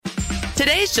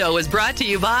Today's show is brought to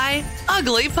you by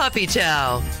Ugly Puppy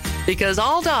Chow. Because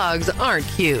all dogs aren't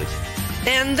cute.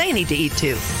 And they need to eat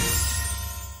too.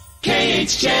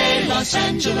 KHJ Los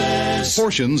Angeles.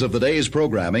 Portions of the day's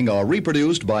programming are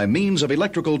reproduced by means of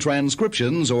electrical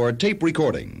transcriptions or tape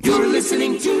recording. You're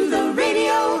listening to the radio.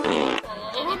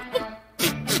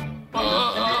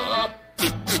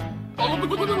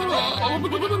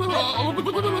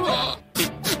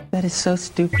 That is so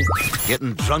stupid.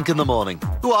 Getting drunk in the morning.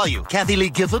 Who are you, Kathy Lee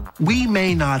Gifford? We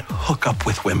may not hook up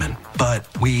with women, but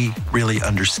we really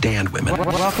understand women.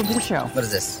 Welcome to the show. What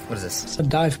is this? What is this? It's a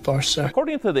dive bar, sir.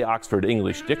 According to the Oxford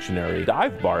English Dictionary,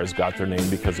 dive bars got their name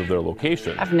because of their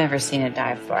location. I've never seen a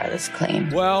dive bar this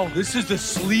clean. Well, this is the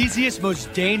sleaziest,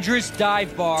 most dangerous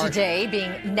dive bar. Today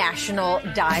being National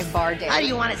Dive Bar Day. How do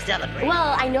you want to celebrate?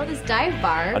 Well, I know this dive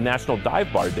bar. A National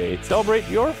Dive Bar Day. Celebrate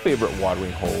your favorite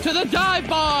watering hole. To the dive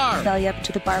bar! Belly up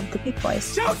to the bar with the big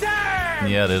boys. Showtime!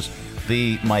 Yeah, it is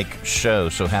the Mike Show.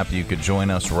 So happy you could join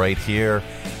us right here,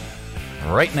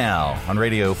 right now on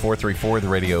Radio 434, the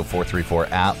Radio 434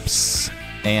 apps,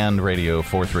 and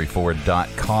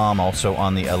Radio434.com. Also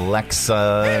on the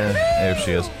Alexa. There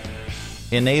she is.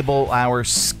 Enable our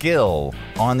skill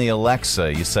on the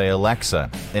Alexa. You say,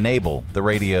 Alexa, enable the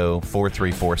Radio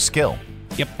 434 skill.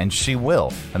 Yep. And she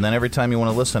will. And then every time you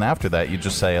want to listen after that, you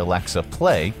just say, Alexa,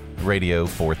 play Radio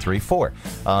 434.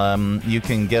 You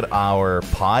can get our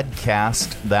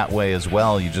podcast that way as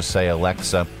well. You just say,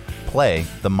 Alexa, play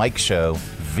the Mike Show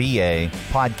VA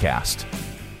podcast.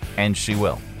 And she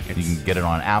will. You can get it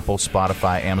on Apple,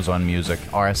 Spotify, Amazon Music,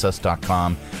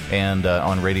 RSS.com, and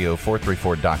on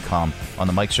Radio434.com on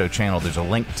the Mike Show channel. There's a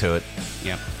link to it.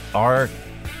 Yep. Our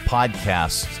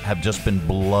podcasts have just been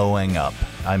blowing up.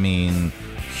 I mean,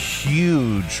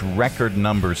 huge record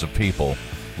numbers of people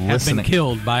have been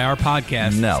killed by our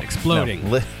podcast. No,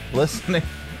 exploding. No. Listening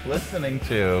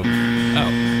to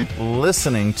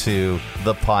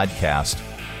the podcast.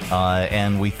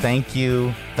 And we thank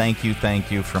you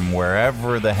from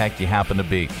wherever the heck you happen to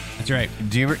be. That's right.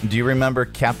 Do you remember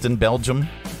Captain Belgium?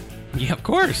 Yeah, of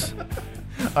course.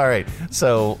 All right.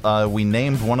 So we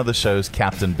named one of the shows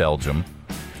Captain Belgium.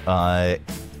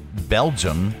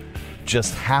 Belgium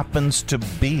just happens to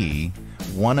be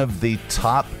one of the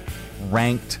top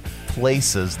ranked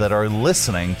places that are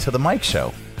listening to the Mike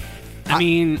Show. I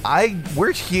mean,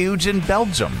 we're huge in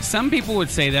Belgium. Some people would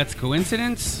say that's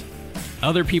coincidence.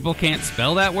 Other people can't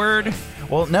spell that word.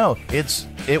 Well, no,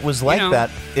 it was like that.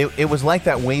 It was like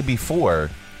that way before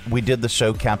we did the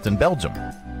show Captain Belgium.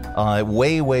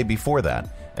 Way before that.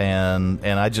 And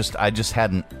I just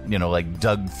hadn't,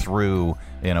 dug through,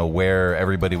 where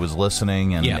everybody was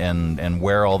listening and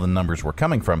where all the numbers were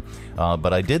coming from.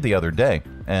 But I did the other day,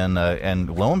 and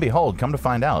lo and behold, come to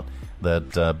find out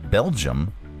that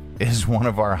Belgium is one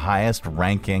of our highest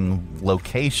ranking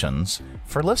locations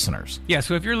for listeners. Yeah,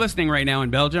 so if you're listening right now in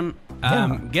Belgium,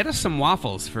 get us some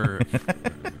waffles for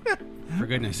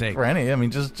goodness sake. For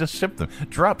just ship them.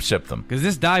 Drop ship them. Because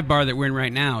this dive bar that we're in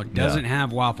right now doesn't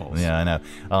have waffles. Yeah, I know.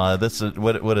 This is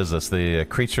what is this? The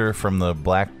Creature from the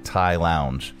Black Tie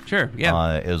Lounge. Sure,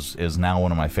 yeah. Is now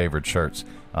one of my favorite shirts.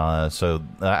 So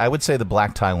I would say the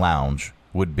Black Tie Lounge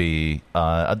would be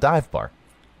a dive bar.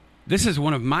 This is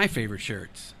one of my favorite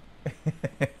shirts.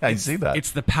 I see that.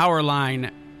 It's the Powerline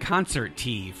concert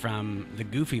tee from the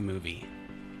Goofy movie.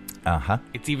 Uh-huh.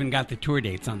 It's even got the tour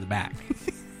dates on the back.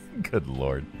 Good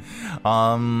Lord.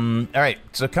 All right,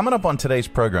 so coming up on today's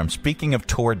program, speaking of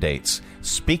tour dates,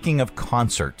 speaking of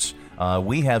concerts,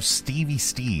 we have Stevie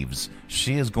Steves.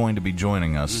 She is going to be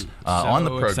joining us on the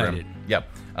program. Excited. Yep.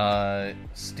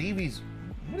 Stevie's,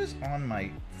 what is on my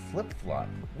flip-flop?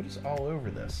 What is all over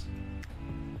this?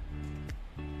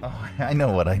 Oh, I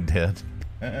know what I did.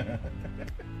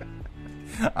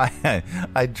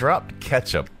 I dropped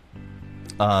ketchup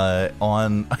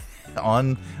on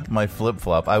my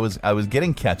flip-flop. I was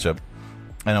getting ketchup,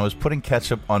 and I was putting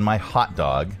ketchup on my hot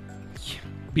dog.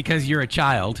 Because you're a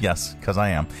child. Yes, because I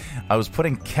am. I was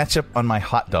putting ketchup on my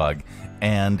hot dog,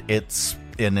 and it's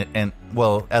in it. And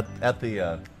well, at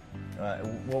the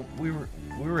we were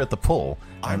at the pool.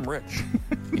 I'm rich.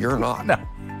 You're not. No,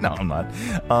 I'm not.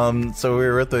 So we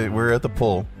were at the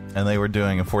pool, and they were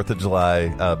doing a 4th of July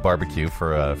barbecue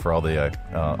for all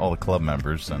the club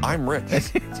members. And I'm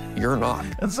rich. You're not.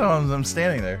 And so I'm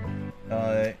standing there,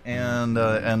 and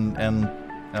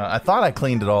I thought I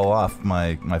cleaned it all off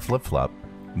my flip flop,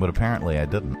 but apparently I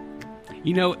didn't.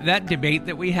 You know that debate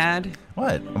that we had?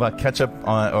 What about ketchup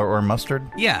or mustard?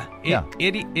 Yeah,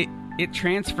 it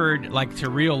transferred like to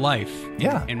real life.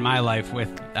 Yeah, in my life with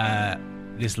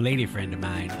this lady friend of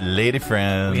mine. Lady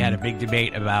friend. We had a big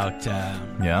debate about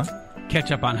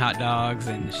ketchup on hot dogs,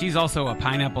 and she's also a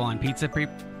pineapple on pizza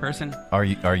person. Are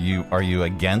you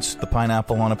against the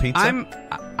pineapple on a pizza?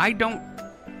 I don't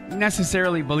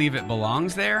necessarily believe it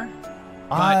belongs there.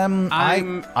 But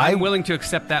I'm willing to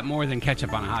accept that more than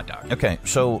ketchup on a hot dog. Okay,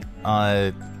 so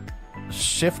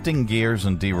shifting gears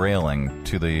and derailing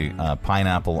to the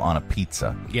pineapple on a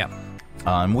pizza. Yeah.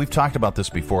 We've talked about this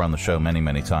before on the show many,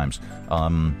 many times.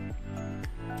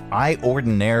 I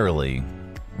ordinarily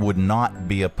would not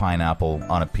be a pineapple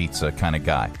on a pizza kind of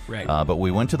guy. Right. But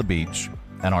we went to the beach,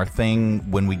 and our thing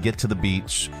when we get to the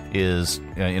beach is,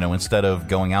 instead of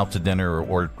going out to dinner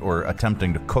or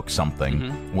attempting to cook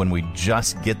something, when we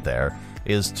just get there,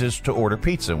 is just to order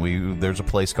pizza. There's a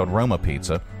place called Roma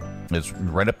Pizza. It's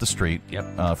right up the street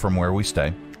from where we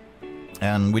stay.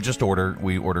 And we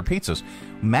order pizzas.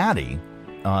 Maddie,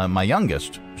 my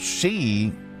youngest,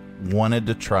 she wanted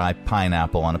to try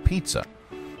pineapple on a pizza.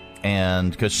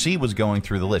 And because she was going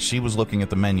through the list, she was looking at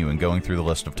the menu and going through the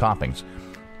list of toppings.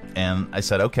 And I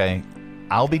said, okay,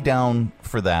 I'll be down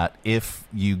for that if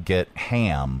you get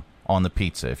ham on the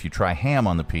pizza. If you try ham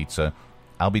on the pizza,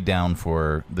 I'll be down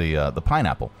for the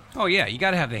pineapple. Oh, yeah, you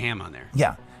got to have the ham on there.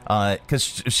 Yeah,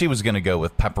 because she was going to go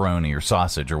with pepperoni or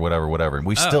sausage or whatever. And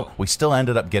we still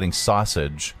ended up getting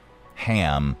sausage,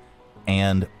 ham,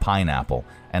 and pineapple.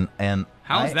 And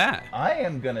how's that? I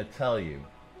am going to tell you.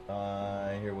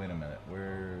 Here, wait a minute.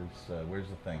 Where's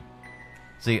the thing?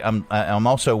 See, I'm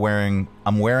also wearing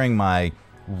my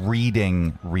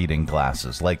reading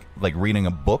glasses, like reading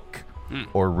a book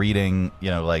or reading,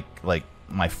 like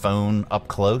my phone up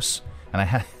close. And I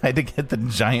had to get the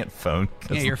giant phone.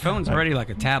 Yeah, your phone's already like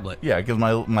a tablet. Yeah, because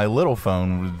my little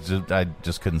phone, I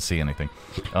just couldn't see anything.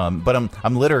 But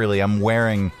I'm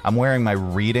wearing my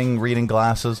reading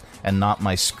glasses and not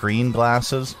my screen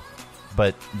glasses.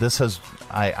 But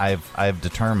I've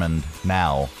determined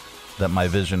now that my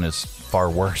vision is far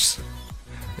worse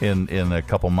in a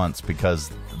couple months, because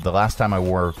the last time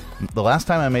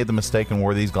I made the mistake and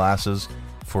wore these glasses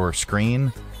for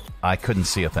screen, I couldn't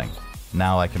see a thing.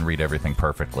 Now I can read everything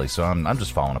perfectly, so I'm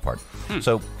just falling apart.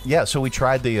 So we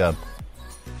tried the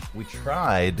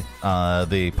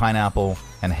pineapple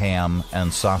and ham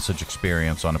and sausage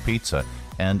experience on a pizza,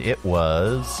 and it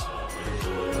was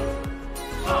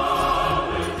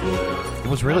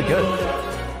really good.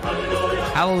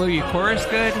 Hallelujah chorus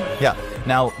good? Yeah.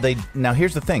 Now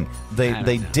here's the thing.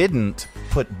 They didn't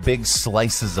put big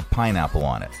slices of pineapple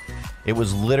on it. It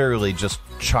was literally just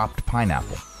chopped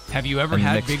pineapple. Have you ever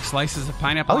had big slices of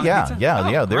pineapple on pizza?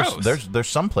 Yeah. Gross. There's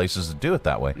some places that do it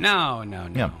that way. No.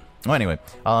 Yeah. Well, anyway,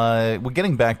 we're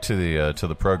getting back to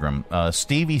the program.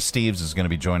 Stevie Steves is going to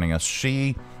be joining us.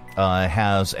 She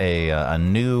has a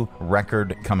new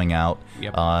record coming out,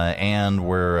 and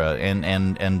we're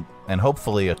and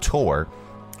hopefully a tour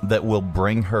that will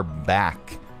bring her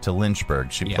back to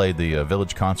Lynchburg. She played the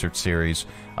Village Concert Series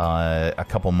a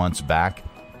couple months back.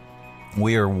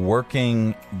 We are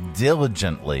working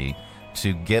diligently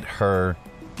to get her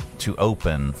to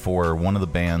open for one of the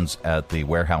bands at the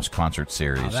Warehouse Concert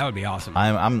Series. Oh, that would be awesome. I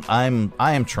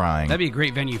am trying. That'd be a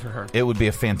great venue for her. It would be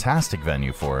a fantastic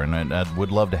venue for her, and I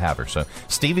would love to have her. So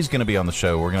Stevie's going to be on the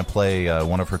show. We're going to play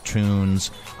one of her tunes.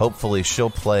 Hopefully she'll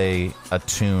play a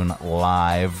tune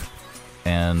live,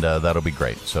 and that'll be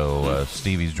great. So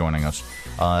Stevie's joining us.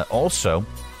 Also,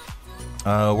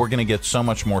 we're going to get so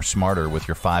much more smarter with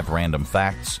your 5 random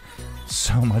facts.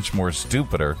 So much more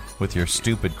stupider with your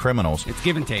stupid criminals. It's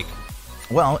give and take.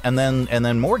 Well, and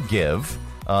then more give,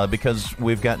 because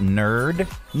we've got nerd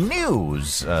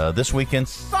news this week in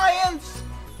science.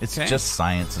 It's just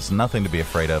science. It's nothing to be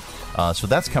afraid of. So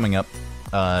that's coming up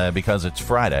because it's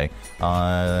Friday,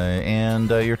 and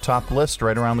your top list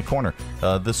right around the corner.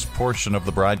 This portion of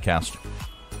the broadcast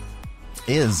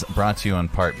is brought to you in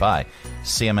part by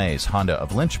CMA's Honda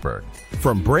of Lynchburg.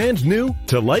 From brand new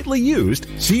to lightly used,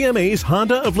 CMA's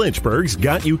Honda of Lynchburg's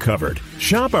got you covered.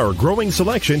 Shop our growing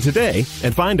selection today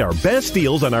and find our best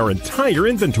deals on our entire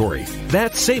inventory.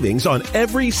 That's savings on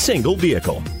every single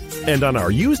vehicle. And on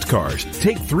our used cars,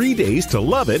 take 3 days to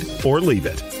love it or leave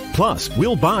it. Plus,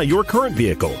 we'll buy your current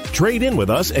vehicle, trade in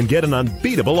with us, and get an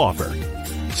unbeatable offer.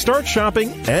 Start shopping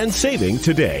and saving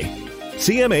today.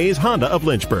 CMA's Honda of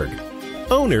Lynchburg.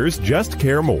 Owners just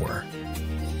care more.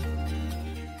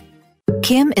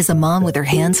 Kim is a mom with her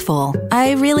hands full.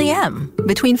 I really am.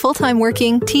 Between full-time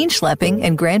working, teen schlepping,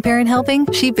 and grandparent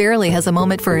helping, she barely has a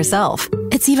moment for herself.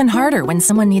 It's even harder when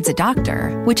someone needs a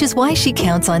doctor, which is why she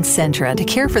counts on Centra to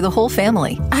care for the whole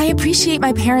family. I appreciate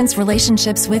my parents'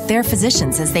 relationships with their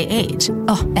physicians as they age.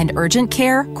 Oh, and urgent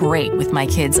care? Great with my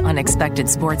kids' unexpected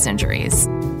sports injuries.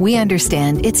 We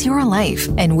understand it's your life,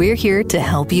 and we're here to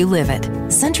help you live it.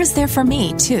 Centra's there for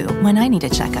me, too, when I need a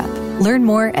checkup. Learn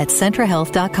more at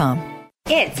CentraHealth.com.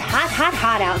 It's hot, hot,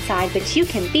 hot outside, but you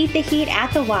can beat the heat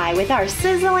at the Y with our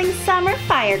sizzling summer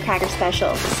firecracker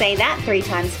special. Say that 3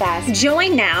 times fast.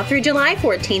 Join now through July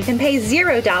 14th and pay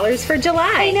 $0 for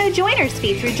July. Pay no joiner's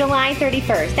fee through July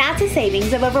 31st. That's a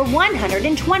savings of over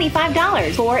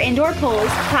 $125. 4 indoor pools,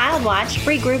 child watch,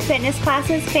 free group fitness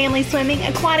classes, family swimming,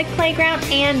 aquatic playground,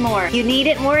 and more. You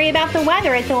needn't worry about the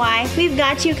weather at the Y. We've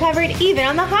got you covered even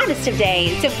on the hottest of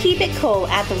days. So keep it cool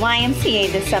at the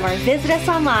YMCA this summer. Visit us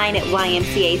online at YMCACVA.org.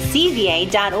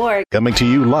 Coming to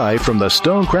you live from the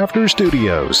Stonecrafters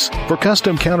Studios. For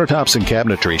custom countertops and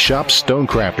cabinetry, shop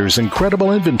Stonecrafters'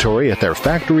 incredible inventory at their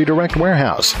Factory Direct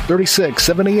Warehouse,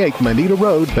 3678 Manita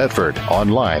Road, Bedford.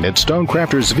 Online at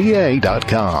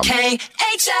stonecraftersva.com.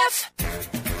 KHF!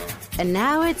 And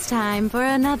now it's time for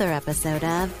another episode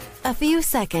of A Few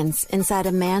Seconds Inside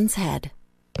a Man's Head.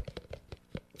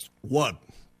 What?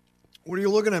 What are you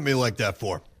looking at me like that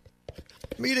for?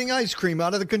 I'm eating ice cream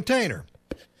out of the container.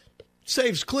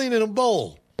 Saves cleaning a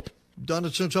bowl. Done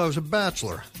it since I was a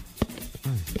bachelor.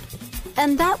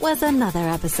 And that was another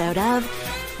episode of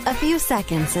A Few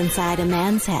Seconds Inside a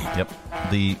Man's Head. Yep,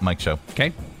 the Mike Show.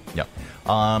 Okay. Yep.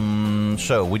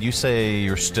 So, would you say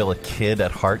you're still a kid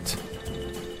at heart?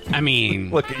 I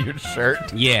mean... Look at your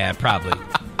shirt. Yeah, probably.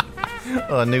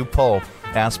 A new poll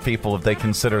asked people if they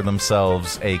consider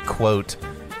themselves a, quote,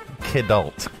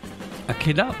 kidult. A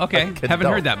kidult? Okay. Haven't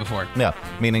heard that before. Yeah,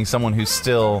 meaning someone who's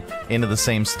still into the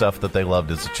same stuff that they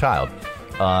loved as a child.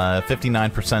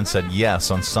 59% said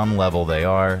yes, on some level they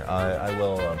are.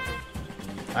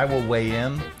 I will weigh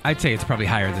in. I'd say it's probably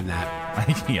higher than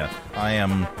that. Yeah, I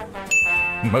am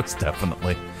most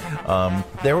definitely.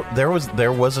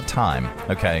 There was a time,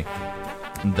 okay,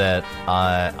 that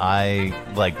I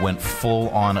like went full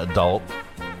on adult.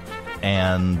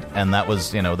 And that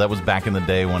was back in the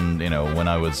day when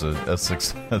I was a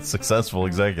successful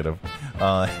executive.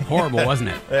 Horrible, wasn't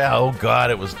it? Yeah. Oh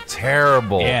God, it was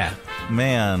terrible. Yeah.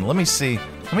 Man, let me see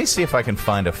if I can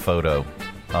find a photo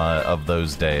of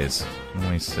those days. Let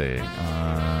me see.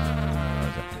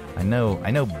 I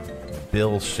know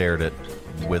Bill shared it.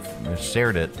 He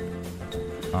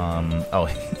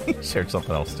shared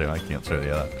something else too. I can't show you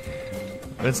that.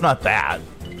 It's not that.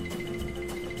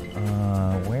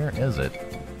 Where is it?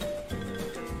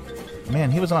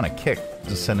 Man, he was on a kick,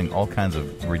 just sending all kinds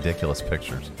of ridiculous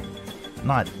pictures.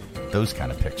 Not those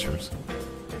kind of pictures.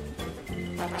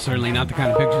 Certainly not the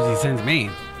kind of pictures he sends me.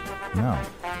 No.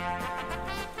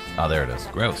 Oh, there it is.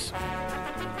 Gross.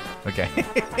 Okay.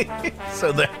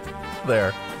 So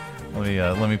there.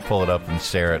 Let me pull it up and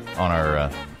share it on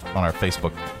our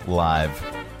Facebook Live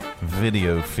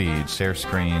video feed. Share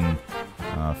screen.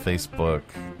 Facebook.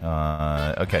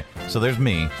 Okay, so there's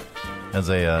me as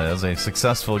a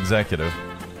successful executive.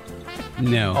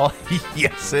 No. Oh,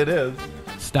 yes, it is.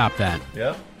 Stop that.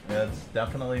 Yep, that's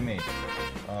definitely me.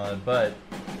 But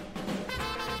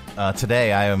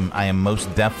today I am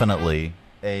most definitely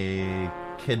a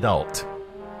kidult.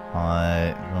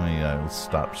 Let's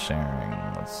stop sharing.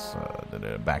 Let's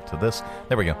back to this.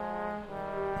 There we go.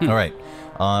 All right.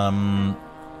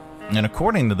 And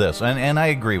according to this, and I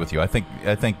agree with you, I think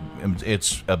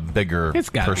it's a bigger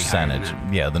percentage,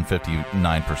 than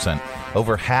 59%.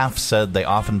 Over half said they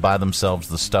often buy themselves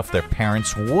the stuff their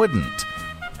parents wouldn't.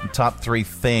 The top 3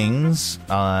 things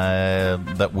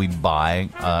that we buy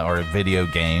are video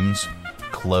games,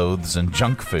 clothes, and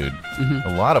junk food. Mm-hmm.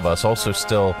 A lot of us also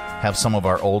still have some of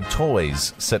our old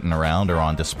toys sitting around or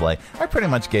on display. I pretty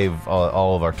much gave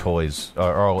all of our toys,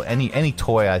 or any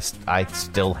toy I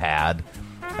still had,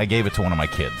 I gave it to one of my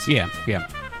kids. Yeah.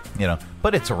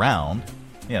 But it's around,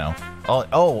 and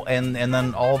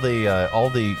then all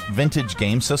the vintage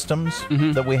game systems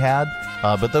that we had,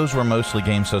 but those were mostly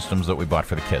game systems that we bought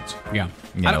for the kids. Yeah.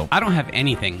 I don't have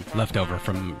anything left over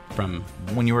from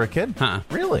when you were a kid.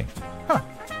 Really? Huh.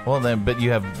 Well then, but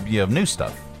you have new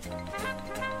stuff.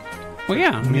 Well,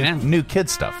 yeah, new kid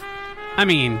stuff. I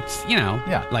mean,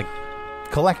 like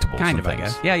collectibles, kind of, I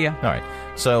guess. Yeah. All right.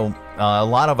 So a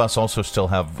lot of us also still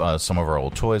have some of our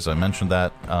old toys. I mentioned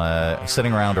that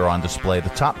sitting around or on display. The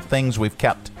top things we've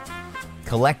kept: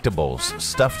 collectibles,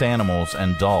 stuffed animals,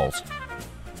 and dolls.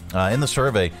 In the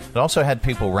survey, it also had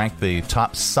people rank the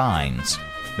top signs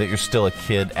that you're still a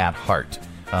kid at heart.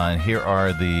 And here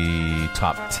are the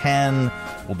top 10.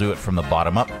 We'll do it from the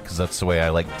bottom up because that's the way I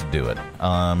like to do it.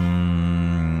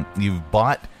 You've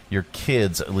bought your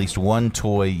kids at least one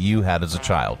toy you had as a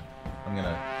child. I'm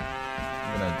gonna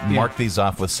mark these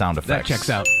off with sound effects. That checks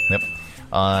out. Yep.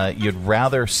 You'd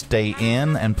rather stay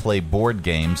in and play board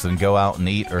games than go out and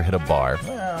eat or hit a bar.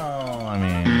 Well, I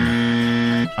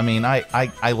mean, I mean,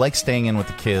 I like staying in with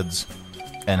the kids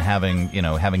and having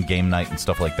game night and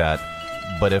stuff like that.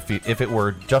 But if it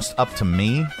were just up to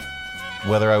me,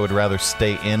 whether I would rather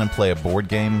stay in and play a board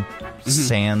game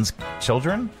sans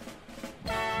children,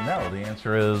 no. The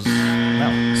answer is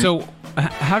no. So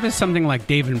how does something like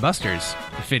Dave & Buster's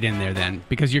fit in there then?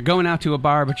 Because you're going out to a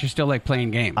bar, but you're still like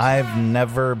playing games. I've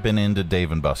never been into Dave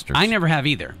 & Buster's. I never have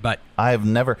either, but I've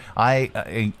never.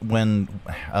 When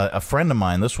a friend of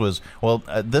mine, this was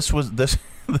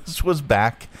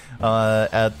back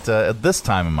at this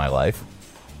time in my life,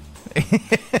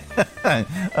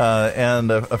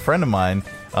 and a friend of mine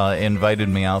invited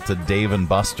me out to Dave &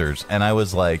 Buster's, and I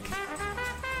was like,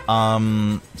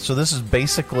 so this is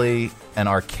basically an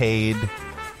arcade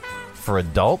for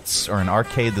adults, or an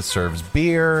arcade that serves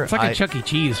beer. It's like a Chuck E.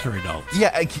 Cheese for adults.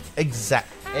 Yeah,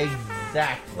 exactly.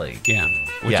 Yeah,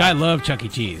 which I love Chuck E.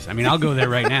 Cheese. I mean, I'll go there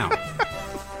right now.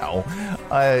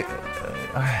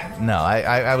 No,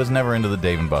 I was never into the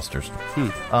Dave & Buster's.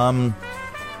 All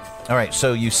right,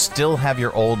 so you still have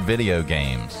your old video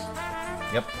games.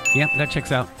 Yep, that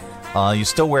checks out. You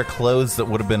still wear clothes that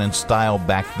would have been in style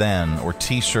back then, or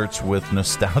T-shirts with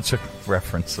nostalgic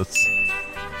references.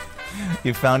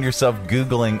 You found yourself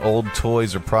Googling old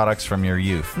toys or products from your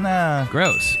youth. Nah.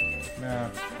 Gross. Nah.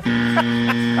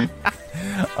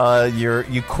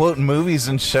 You quote movies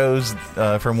and shows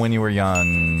from when you were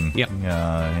young. Yep.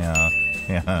 Yeah.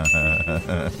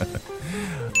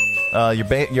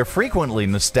 You're frequently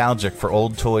nostalgic for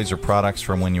old toys or products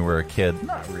from when you were a kid.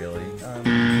 Not really.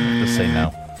 Just say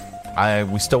no.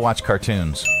 We still watch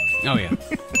cartoons. Oh, yeah.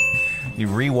 You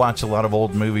rewatch a lot of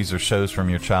old movies or shows from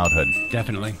your childhood.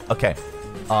 Definitely. Okay.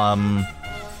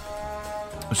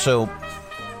 So,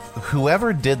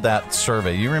 whoever did that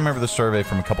survey, you remember the survey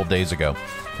from a couple days ago,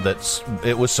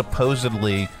 it was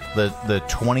supposedly the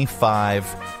 25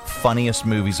 funniest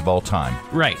movies of all time.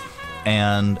 Right.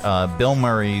 And Bill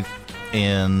Murray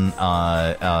in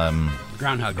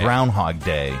Groundhog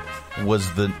Day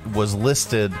was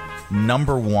listed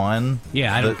number one.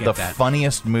 Yeah, I don't get the that.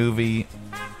 Funniest movie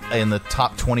in the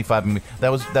top 25 movies.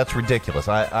 That's ridiculous.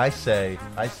 I say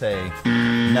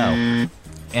no.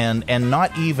 And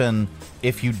not even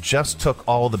if you just took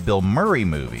all the Bill Murray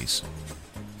movies.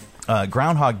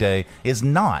 Groundhog Day is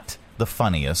not the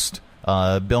funniest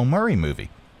Bill Murray movie.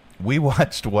 We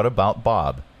watched What About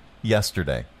Bob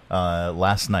yesterday,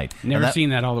 last night. Never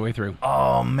seen that all the way through.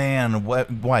 Oh man,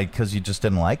 why? Because you just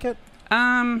didn't like it?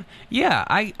 Yeah,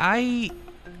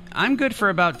 I'm good for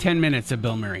about 10 minutes of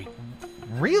Bill Murray.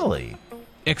 Really?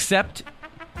 Except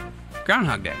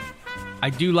Groundhog Day. I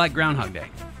do like Groundhog Day.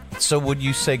 So would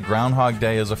you say Groundhog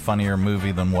Day is a funnier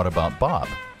movie than What About Bob?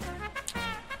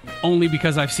 Only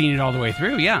because I've seen it all the way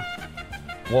through, yeah.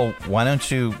 Well, why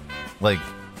don't you,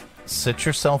 sit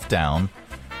yourself down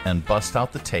and bust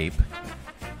out the tape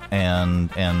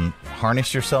and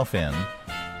harness yourself in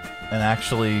and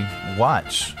actually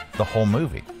watch the whole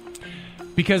movie?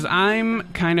 Because I'm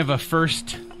kind of a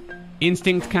first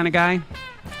instinct kind of guy.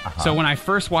 Uh-huh. So when I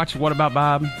first watched What About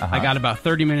Bob, I got about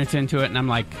 30 minutes into it, and I'm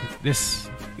like, this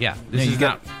is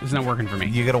not working for me.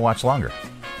 You got to watch longer.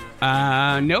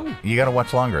 No. You got to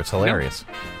watch longer. It's hilarious.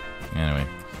 No. Anyway,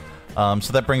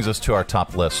 so that brings us to our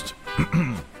top list.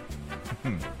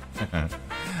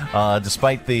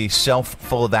 Despite the shelf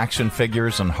full of action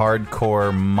figures and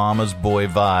hardcore mama's boy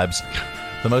vibes,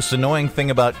 the most annoying thing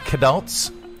about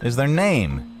Kidults is their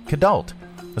name, Kidult.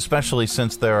 Especially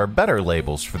since there are better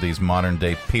labels for these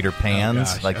modern-day Peter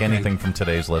Pans, anything from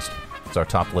today's list. It's our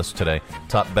top list today.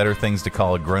 Top better things to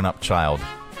call a grown-up child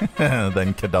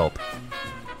than Kidult.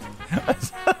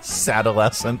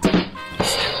 Sadolescent.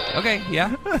 Okay,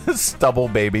 yeah. Stubble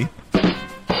baby.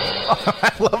 Oh,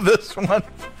 I love this one.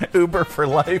 Uber for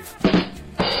life.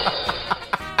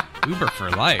 Uber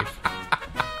for life?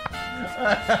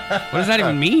 What does that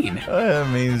even mean? It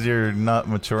means you're not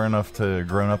grown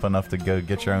up enough to go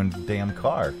get your own damn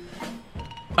car.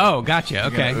 Oh, gotcha.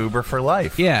 Okay. Uber for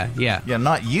life. Yeah. Yeah,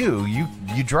 not you. You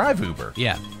drive Uber.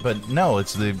 Yeah. But no,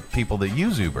 it's the people that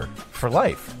use Uber for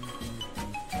life.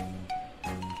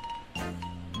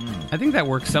 I think that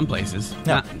works some places.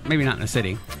 Yeah. Maybe not in the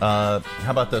city. How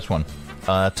about this one?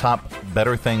 Top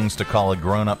better things to call a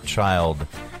grown-up child.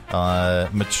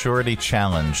 Maturity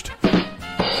challenged.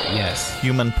 Yes.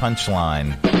 Human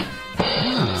punchline.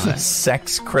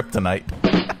 Sex kryptonite.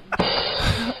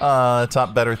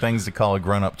 Top better things to call a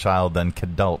grown-up child than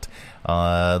Kidult.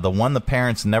 The one the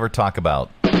parents never talk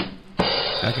about.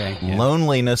 Okay. Yeah.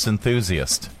 Loneliness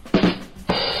enthusiast.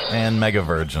 And Mega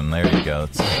Virgin. There you go.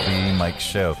 It's the Mike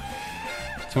Show.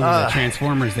 It's one of the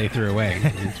Transformers they threw away.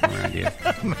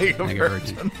 Mega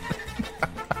Virgin.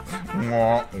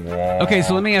 Okay,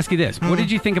 so let me ask you this. What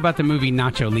did you think about the movie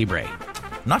Nacho Libre?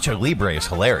 Nacho Libre is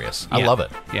hilarious. I love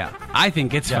it. Yeah. I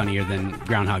think it's funnier than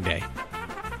Groundhog Day.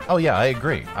 Oh, yeah, I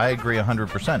agree. I agree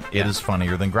 100%. It is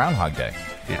funnier than Groundhog Day.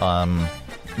 Yeah.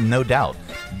 No doubt.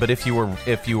 But if you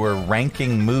were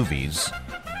ranking movies,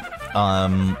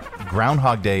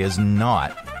 Groundhog Day is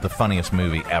not the funniest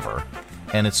movie ever.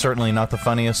 And it's certainly not the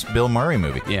funniest Bill Murray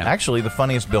movie. Yeah. Actually, the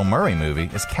funniest Bill Murray movie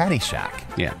is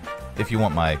Caddyshack. Yeah. If you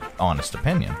want my honest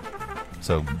opinion.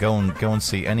 So go and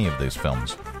see any of these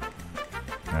films.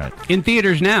 All right. In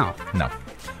theaters now. No.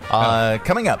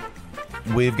 Coming up,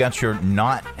 we've got your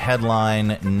not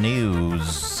headline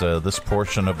news. This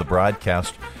portion of the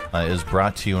broadcast is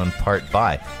brought to you in part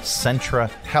by Centra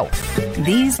Health.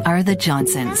 These are the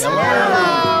Johnsons.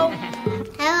 Hello.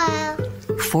 Hello.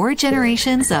 4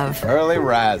 generations of early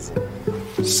rising,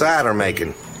 cider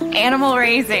making, animal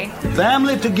raising,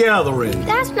 family together-ing.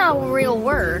 That's not a real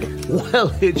word.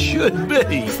 Well, it should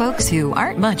be. Folks who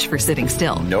aren't much for sitting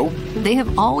still. Nope. They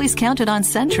have always counted on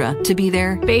Centra to be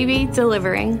their baby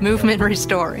delivering, movement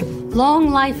restoring,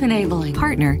 long life enabling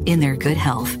partner in their good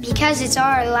health. Because it's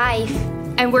our life.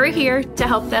 And we're here to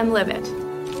help them live it.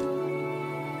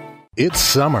 It's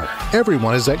summer.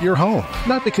 Everyone is at your home,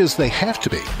 not because they have to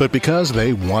be, but because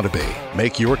they want to be.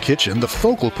 Make your kitchen the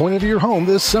focal point of your home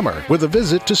this summer with a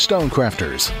visit to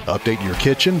Stonecrafters. Update your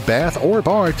kitchen, bath, or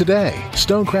bar today.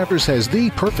 Stonecrafters has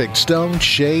the perfect stone,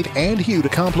 shade, and hue to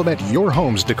complement your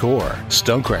home's decor.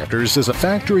 Stonecrafters is a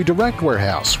factory direct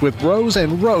warehouse with rows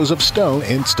and rows of stone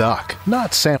in stock,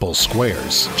 not sample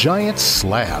squares. Giant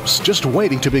slabs just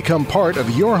waiting to become part of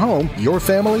your home, your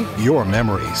family, your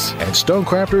memories. And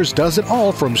Stonecrafters does it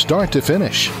all from start to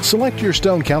finish. Select your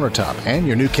stone countertop and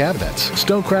your new cabinets.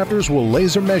 Stonecrafters will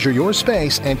laser measure your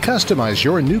space and customize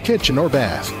your new kitchen or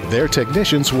bath. Their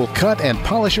technicians will cut and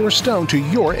polish your stone to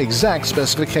your exact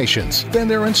specifications. Then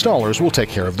their installers will take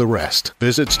care of the rest.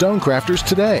 Visit Stonecrafters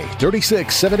today,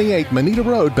 3678 Manita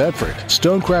Road, Bedford.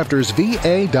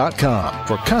 StonecraftersVA.com.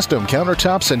 For custom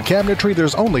countertops and cabinetry,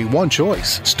 there's only one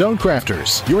choice.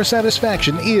 Stonecrafters. Your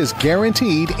satisfaction is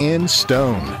guaranteed in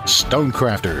stone.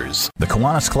 Stonecrafters. The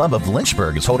Kiwanis Club of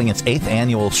Lynchburg is holding its 8th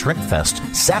annual Shrimp Fest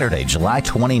Saturday, July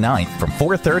 29th from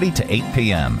 4:30 to 8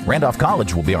 p.m. Randolph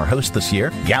College will be our host this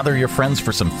year. Gather your friends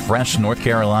for some fresh North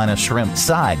Carolina shrimp,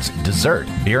 sides, dessert,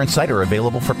 beer and cider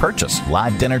available for purchase,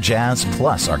 live dinner jazz,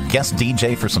 plus our guest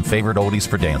DJ for some favorite oldies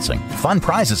for dancing. Fun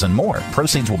prizes and more.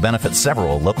 Proceeds will benefit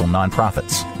several local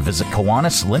nonprofits. Visit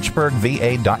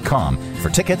KiwanisLynchburgVA.com for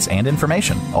tickets and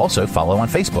information. Also follow on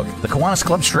Facebook, the Kiwanis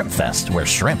Club Shrimp Fest, where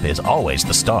shrimp is always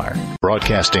the star.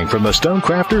 Broadcasting from the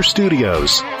Stonecrafters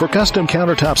Studios. For custom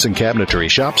countertops and cabinetry,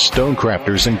 shop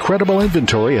Stonecrafters' incredible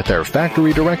inventory at their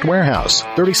factory direct warehouse,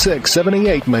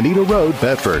 3678 Manita Road,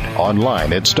 Bedford.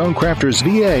 Online at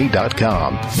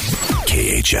StonecraftersVA.com.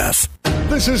 KHF.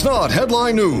 This is not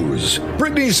headline news.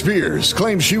 Britney Spears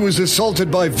claims she was assaulted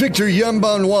by Victor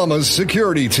Yambanwama's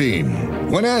security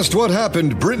team. When asked what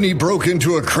happened, Britney broke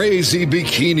into a crazy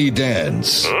bikini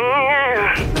dance.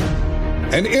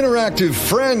 An interactive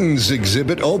Friends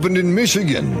exhibit opened in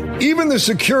Michigan. Even the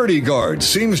security guard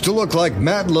seems to look like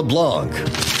Matt LeBlanc.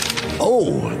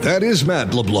 Oh, that is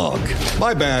Matt LeBlanc.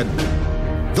 My bad.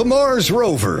 The Mars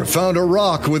rover found a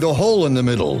rock with a hole in the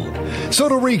middle. So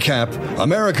to recap,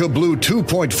 America blew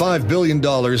 $2.5 billion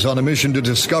on a mission to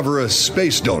discover a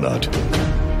space donut.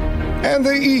 And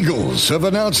the Eagles have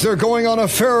announced they're going on a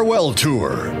farewell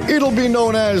tour. It'll be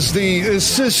known as the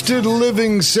Assisted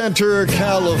Living Center,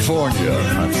 California.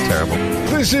 That's terrible.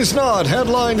 This is not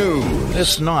headline news.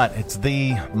 It's not. It's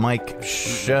the Mike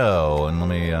Show. And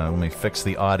let me fix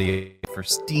the audio for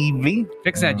Stevie.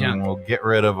 Fix that, John. We'll get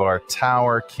rid of our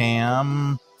tower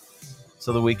cam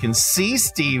so that we can see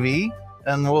Stevie.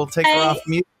 And we'll take her off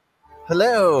mute.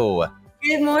 Hello.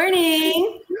 Good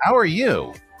morning. How are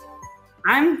you?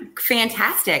 I'm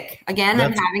fantastic. Again,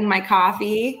 I'm having my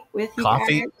coffee with you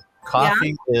guys.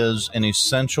 Coffee is an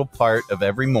essential part of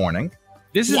every morning.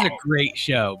 This is a great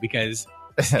show because,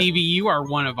 Stevie, you are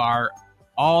one of our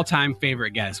all-time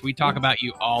favorite guests. We talk about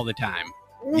you all the time.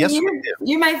 Yes, we do.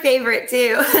 You're my favorite,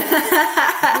 too.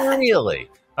 Really?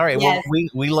 All right. Yes. Well,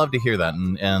 we love to hear that,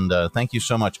 and thank you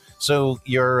so much. So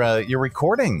you're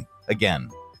recording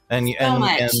again, and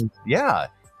yeah.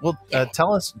 Well,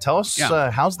 tell us,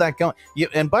 how's that going?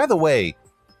 And by the way,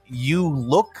 you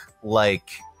look like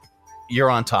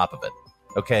you're on top of it.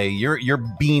 Okay, you're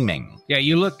beaming. Yeah,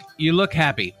 you look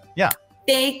happy. Yeah.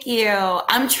 Thank you.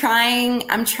 I'm trying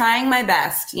my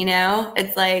best. You know,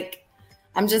 it's like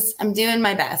I'm doing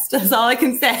my best. That's all I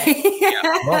can say.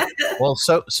 Well,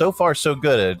 so far so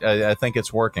good. I think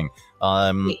it's working.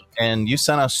 And you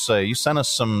sent us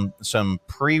some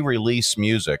pre-release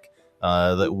music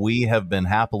that we have been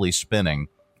happily spinning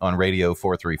on Radio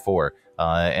 434,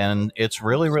 and it's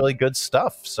really, really good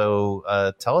stuff.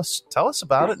 So tell us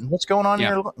about it and what's going on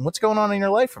in your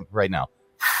life right now.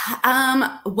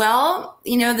 Well,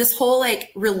 this whole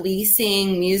like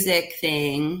releasing music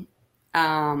thing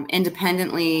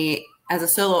independently as a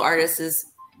solo artist is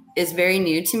very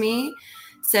new to me.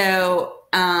 So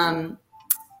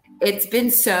it's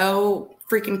been so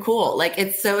freaking cool. Like,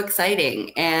 it's so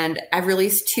exciting. And I've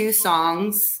released 2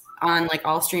 songs on like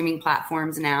all streaming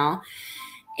platforms now.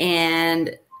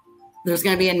 And there's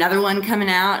going to be another one coming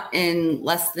out in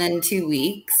less than 2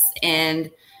 weeks. And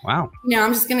wow.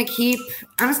 I'm just going to keep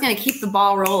the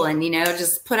ball rolling,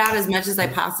 just put out as much as I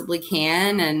possibly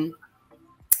can. And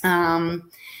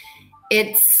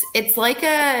it's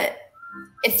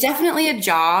definitely a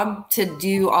job to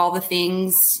do all the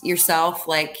things yourself.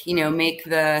 Like, you got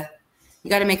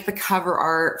to make the cover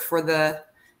art for the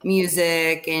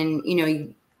music,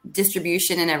 and,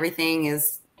 distribution and everything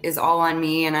is all on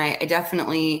me. And I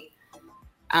definitely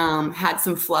had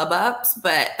some flub ups,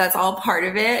 but that's all part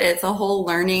of it. It's a whole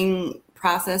learning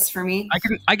process for me.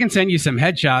 I can send you some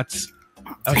headshots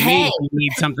of me if you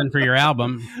need something for your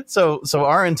album. So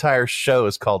our entire show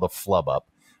is called a flub up.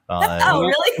 Oh,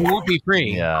 really? It won't be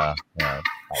free. Yeah.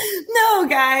 No,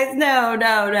 guys. No.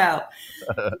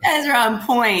 You guys are on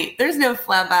point. There's no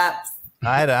flub ups.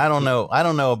 I don't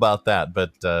know about that,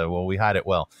 but we hide it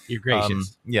well. You're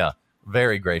gracious. Yeah,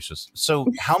 very gracious. So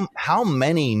how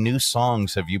many new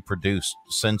songs have you produced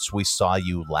since we saw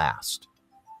you last?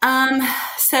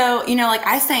 So, like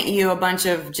I sent you a bunch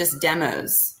of just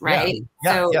demos, right?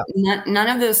 Yeah. None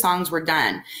of those songs were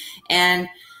done. And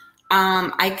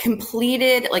I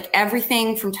completed like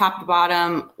everything from top to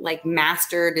bottom. Like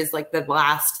mastered is like the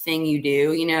last thing you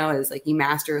do, is like you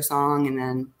master a song and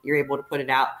then you're able to put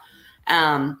it out.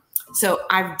 So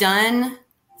I've done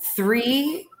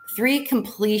three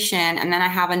completion, and then I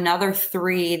have another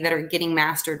 3 that are getting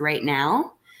mastered right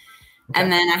now. Okay.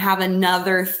 And then I have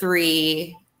another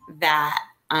 3 that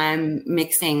I'm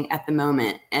mixing at the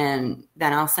moment, and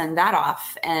then I'll send that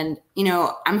off. And,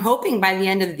 I'm hoping by the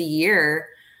end of the year,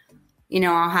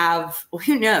 I'll have,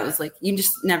 who knows? Like, you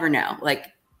just never know. Like,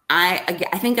 I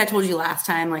think I told you last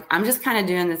time, like, I'm just kind of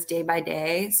doing this day by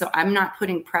day. So I'm not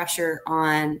putting pressure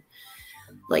on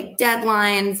like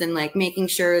deadlines and like making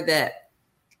sure that,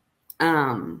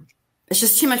 it's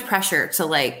just too much pressure to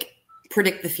like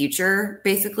predict the future,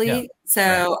 basically. Yeah.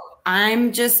 So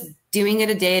I'm just doing it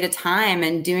a day at a time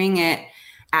and doing it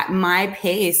at my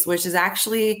pace, which has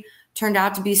actually turned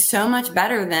out to be so much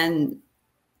better than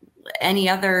any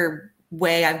other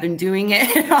way I've been doing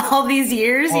it all these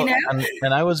years,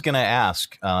 And I was going to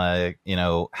ask,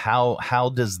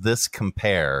 how does this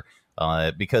compare?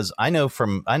 Because I know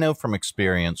from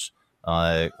experience,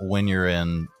 when you're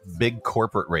in big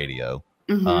corporate radio,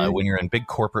 when you're in big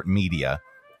corporate media,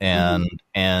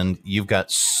 and you've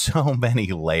got so many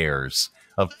layers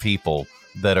of people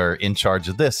that are in charge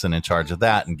of this and in charge of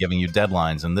that and giving you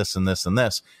deadlines and this and this and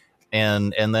this.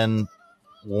 And then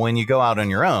when you go out on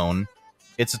your own,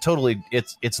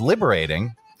 it's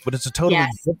liberating, but it's a totally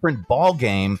different ball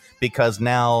game, because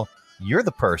now you're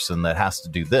the person that has to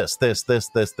do this.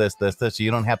 You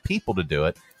don't have people to do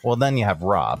it. Well, then you have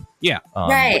Rob. Yeah.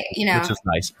 Right. Which is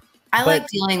nice. I like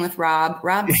dealing with Rob.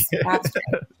 Rob's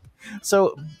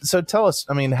So tell us,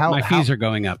 how my fees are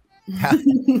going up.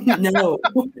 No.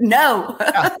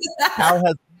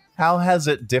 How has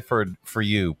it differed for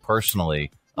you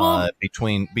personally?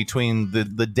 Between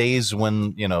the days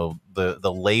when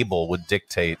the label would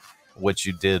dictate what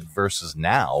you did versus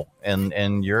now,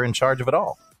 and you're in charge of it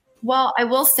all. Well, I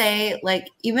will say, like,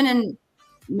 even in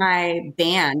my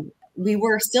band, we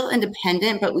were still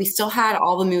independent, but we still had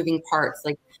all the moving parts.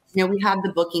 Like, we had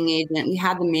the booking agent, we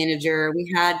had the manager,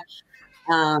 we had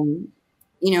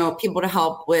people to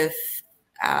help with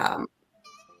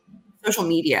social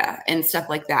media and stuff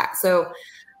like that. So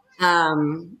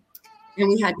and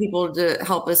we had people to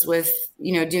help us with,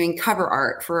 doing cover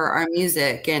art for our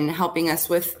music and helping us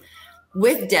with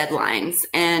deadlines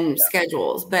and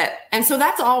schedules. And so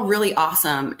that's all really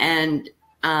awesome. And,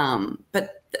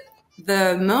 but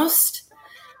the most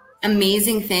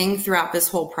amazing thing throughout this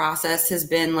whole process has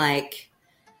been like,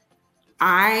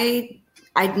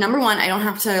 number one, I don't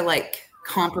have to like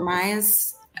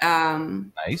compromise,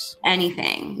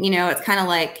 anything, it's kind of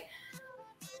like,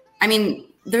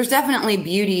 there's definitely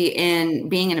beauty in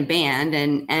being in a band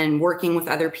and working with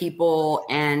other people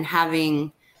and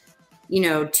having,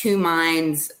 2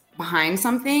 minds behind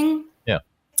something. Yeah.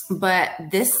 But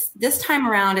this time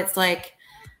around, it's like,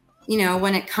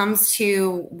 when it comes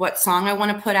to what song I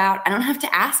want to put out, I don't have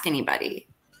to ask anybody.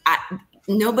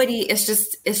 Nobody, it's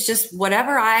just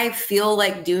whatever I feel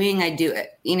like doing, I do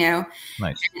it,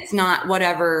 Nice. It's not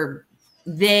whatever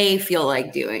they feel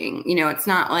like doing, it's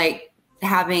not like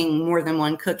having more than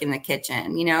one cook in the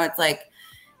kitchen, it's like,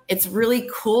 it's really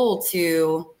cool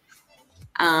to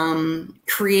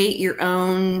create your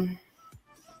own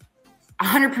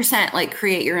 100%, like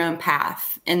create your own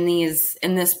path in this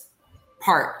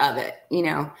part of it,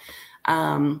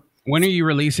 When are you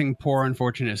releasing Poor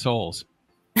Unfortunate Souls?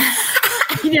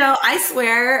 I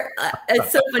swear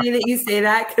it's so funny that you say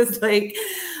that, because like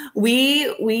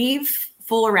we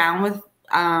fool around with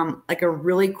like a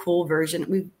really cool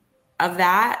version of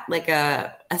that, like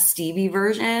a Stevie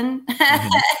version.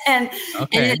 and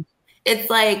it's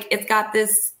like it's got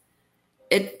this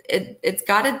it's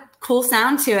got a cool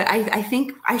sound to it. I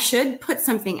think I should put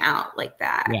something out like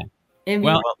that. Yeah.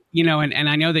 Well, and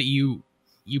I know that you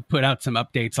put out some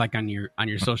updates like on your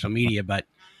social media, but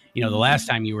the last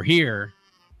time you were here,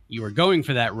 you were going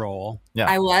for that role. Yeah,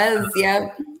 I was.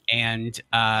 Yep. And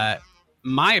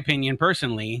my opinion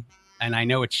personally, and I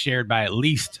know it's shared by at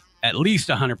least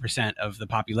 100% of the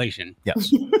population.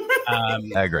 Yes. I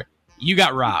agree. You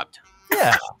got robbed.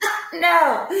 Yeah.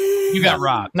 No. You got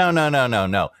robbed. No.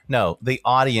 The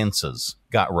audiences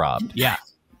got robbed. Yeah.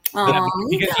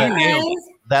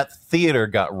 That theater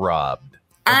got robbed.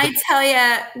 I tell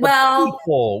you, well,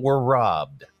 people were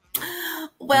robbed.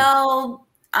 Well,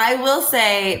 I will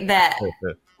say that,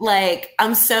 like,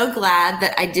 I'm so glad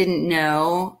that I didn't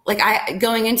know. Like,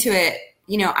 going into it,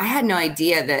 I had no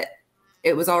idea that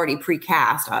it was already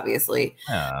pre-cast, obviously.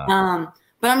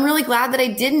 But I'm really glad that I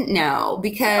didn't know,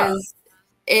 because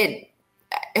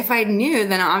if I knew,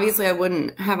 then obviously I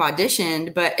wouldn't have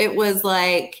auditioned. But it was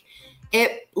like,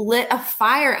 it lit a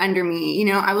fire under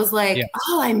me. I was like,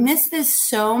 oh, I miss this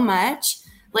so much.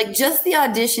 Like, just the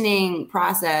auditioning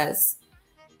process.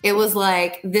 It was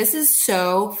like, this is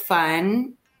so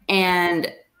fun.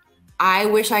 And I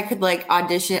wish I could like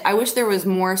audition. I wish there was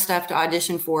more stuff to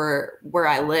audition for where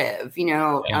I live,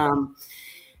 and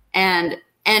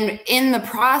in the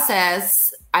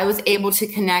process, I was able to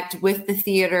connect with the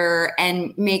theater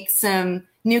and make some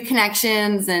new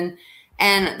connections, and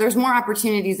there's more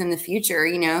opportunities in the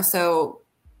future, so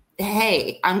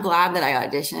hey, I'm glad that I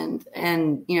auditioned,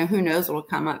 and who knows what'll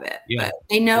come of it. Yeah. But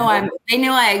they know I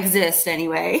exist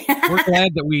anyway. We're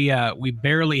glad that we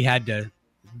barely had to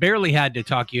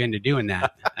talk you into doing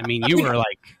that. I mean, you were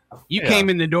like, came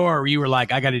in the door, you were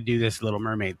like, I got to do this Little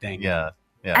Mermaid thing. Yeah.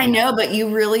 I know, but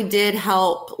you really did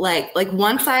help. Like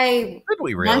once I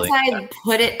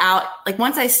put it out, like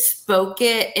once I spoke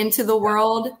it into the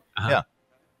world,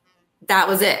 that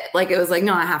was it. Like, it was like,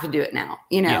 no, I have to do it now,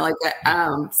 like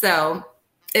that. So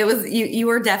it was, you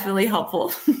were definitely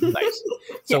helpful. Nice.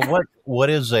 So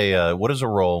what is a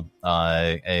role,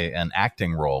 an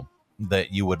acting role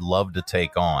that you would love to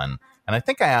take on? And I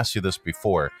think I asked you this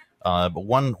before, but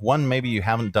one maybe you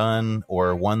haven't done,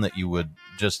 or one that you would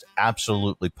just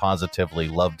absolutely positively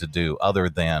love to do other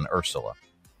than Ursula.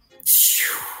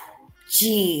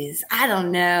 Jeez, I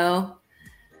don't know.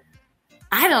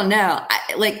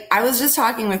 I was just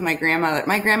talking with my grandmother.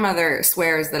 My grandmother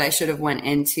swears that I should have went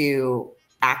into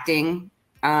acting.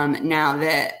 Now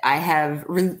that I have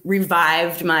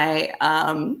revived my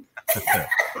my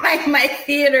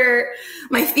theater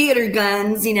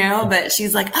guns, but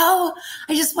she's like, oh,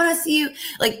 I just want to see you.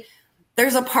 Like,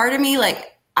 there's a part of me,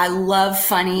 like, I love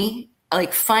funny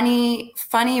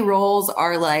roles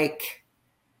are like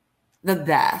the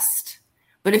best.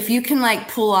 But if you can like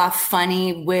pull off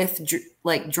funny with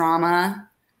like drama,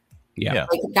 like,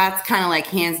 that's kind of like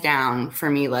hands down for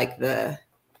me, like the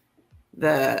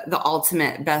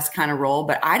ultimate best kind of role.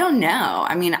 But I don't know.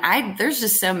 I mean,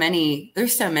 there's so many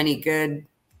good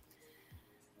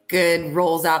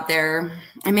roles out there,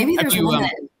 and maybe there's one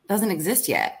that doesn't exist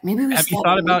yet. Maybe have you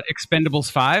thought about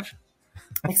Expendables 5?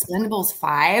 Expendables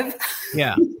 5?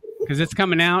 Yeah, because it's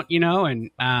coming out, and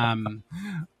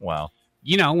wow.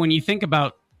 When you think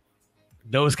about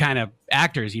those kind of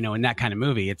actors, in that kind of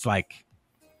movie, it's like,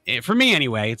 for me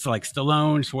anyway, it's like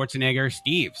Stallone, Schwarzenegger,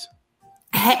 Steves.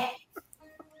 Hey.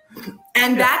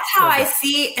 And that's how I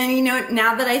see. And,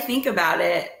 now that I think about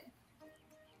it,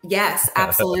 yes,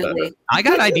 absolutely. I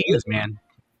got ideas, man.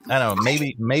 I don't know.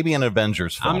 Maybe an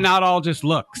Avengers film. I'm not all just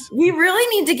looks. We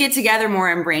really need to get together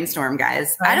more and brainstorm,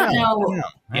 guys. I don't know.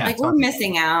 Yeah. Like, we're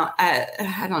missing out.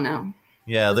 I don't know.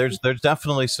 Yeah, there's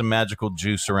definitely some magical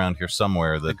juice around here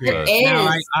somewhere. That there is. No,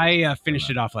 I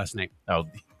finished it off last night. Oh,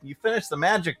 you finished the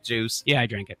magic juice? Yeah, I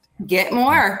drank it. Get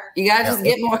more. You gotta just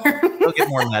get more. Go get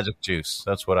more magic juice.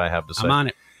 That's what I have to say. I'm on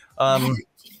it.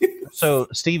 So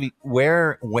Stevie,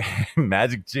 where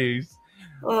Magic Juice?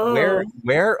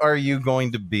 Where are you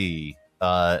going to be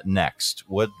next?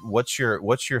 What's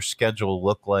your schedule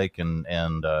look like, and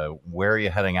where are you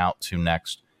heading out to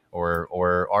next,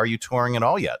 or are you touring at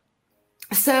all yet?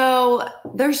 So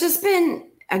there's just been,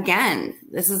 again,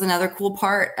 this is another cool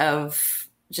part of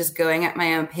just going at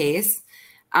my own pace.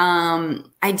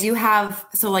 I do have,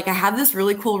 I have this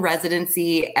really cool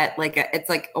residency at it's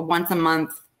like a once a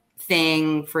month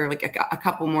thing for like a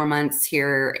couple more months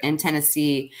here in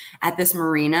Tennessee at this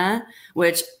marina,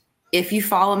 which if you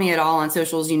follow me at all on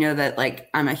socials, you know that like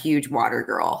I'm a huge water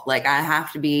girl. Like I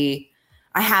have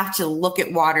to look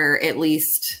at water at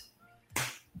least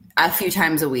a few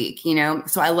times a week, you know?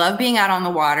 So I love being out on the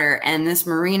water, and this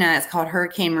marina is called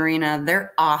Hurricane Marina.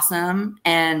 They're awesome.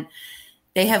 And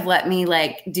they have let me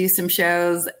like do some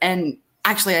shows. And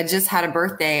actually I just had a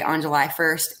birthday on July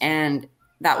 1st, and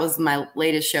that was my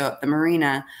latest show at the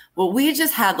marina. Well, we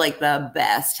just had like the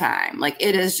best time. Like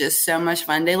it is just so much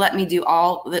fun. They let me do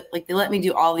all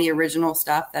the original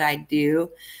stuff that I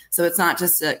do. So it's not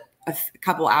just a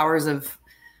couple hours of,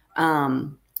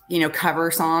 cover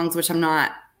songs, which I'm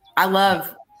not. I love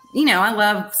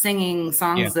singing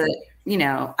songs that,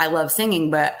 I love singing,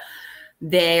 but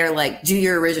they are like, do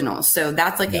your originals. So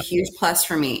that's like a huge plus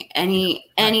for me.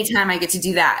 Anytime I get to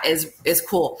do that is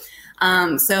cool.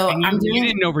 So you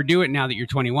didn't overdo it now that you're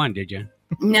 21, did you?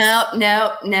 No.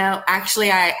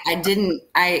 Actually, I didn't.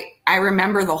 I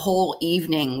remember the whole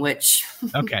evening, which.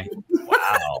 Okay.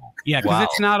 Wow. Yeah, because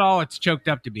it's not all it's choked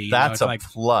up to be. That's a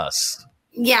plus.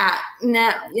 Yeah.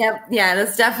 No. Yep. Yeah.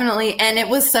 That's definitely. And it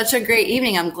was such a great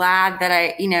evening. I'm glad that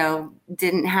I,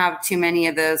 didn't have too many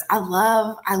of those. I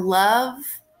love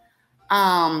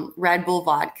Red Bull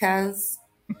vodkas,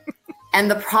 and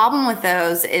the problem with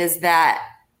those is that.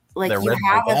 Like you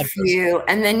have a few,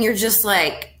 and then you're just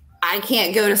like, I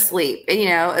can't go to sleep.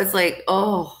 It's like,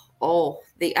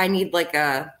 I need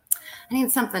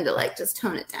something to like just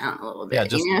tone it down a little bit.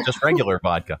 Yeah, just regular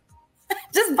vodka.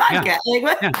 Just vodka. Yeah. Like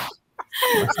what? Yeah.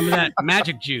 Some of that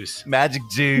magic juice. Magic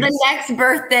juice. The next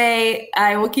birthday,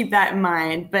 I will keep that in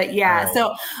mind. But yeah,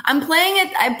 so I'm playing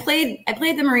it. I played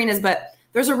the marinas, but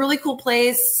there's a really cool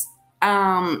place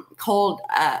called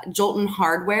Jolton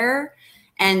Hardware.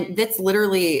 And that's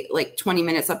literally like 20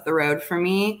 minutes up the road from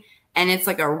me. And it's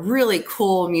like a really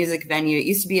cool music venue. It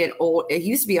used to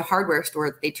be a hardware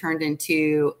store that they turned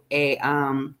into a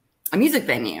music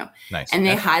venue. Nice. And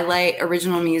they highlight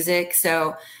original music.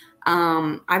 So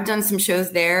I've done some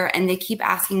shows there, and they keep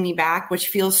asking me back, which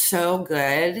feels so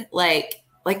good. Like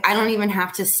I don't even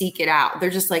have to seek it out.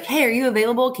 They're just like, hey, are you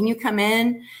available? Can you come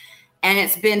in? And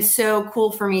it's been so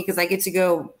cool for me because I get to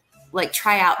go like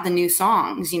try out the new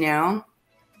songs,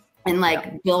 and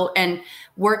like build and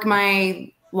work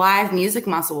my live music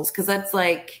muscles. Cause that's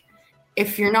like,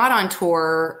 if you're not on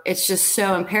tour, it's just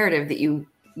so imperative that you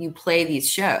play these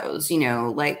shows,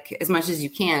 like as much as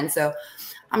you can. So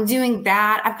I'm doing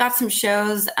that. I've got some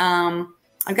shows. I've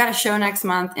got a show next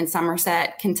month in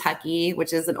Somerset, Kentucky,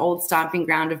 which is an old stomping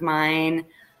ground of mine,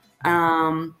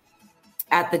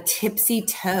 at the Tipsy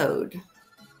Toad,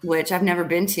 which I've never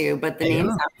been to, but the name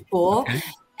sounds cool. Okay.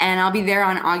 And I'll be there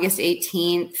on August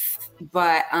 18th.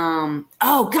 But, I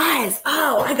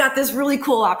got this really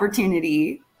cool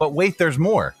opportunity. But wait, there's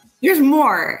more. There's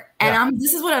more. And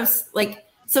this is what I was like.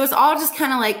 So it's all just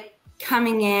kind of like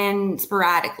coming in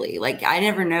sporadically. Like I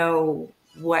never know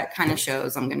what kind of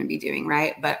shows I'm going to be doing.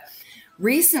 Right. But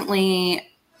recently,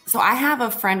 so I have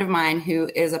a friend of mine who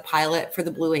is a pilot for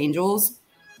the Blue Angels.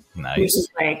 Nice. Which is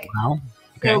like, wow.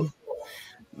 Okay. So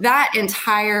that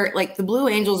entire, like the Blue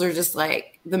Angels are just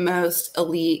like the most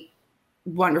elite,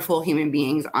 wonderful human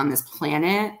beings on this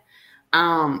planet.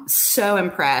 So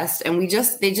impressed. And they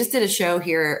just did a show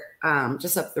here,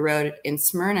 just up the road in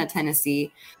Smyrna,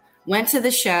 Tennessee. Went to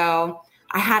the show.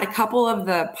 I had a couple of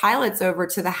the pilots over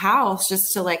to the house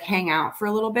just to like hang out for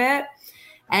a little bit.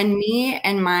 And me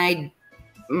and my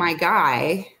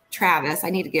guy, Travis, I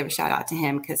need to give a shout out to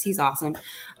him because he's awesome.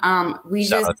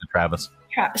 Shout out to Travis.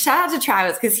 Shout out to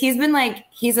Travis because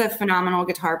he's a phenomenal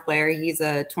guitar player. He's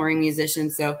a touring musician.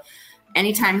 So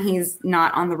anytime he's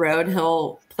not on the road,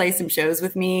 he'll play some shows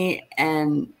with me,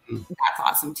 and that's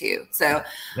awesome too. So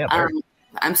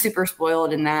I'm super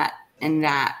spoiled in that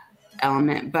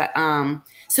element. But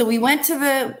so we went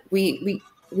to we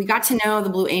got to know the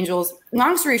Blue Angels.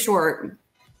 Long story short,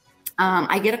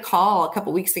 I get a call a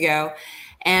couple weeks ago,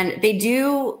 and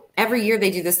every year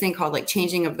they do this thing called like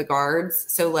changing of the guards.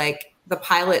 So like the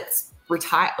pilots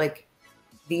retire, like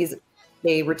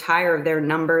they retire their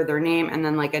number, their name, and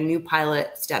then like a new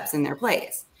pilot steps in their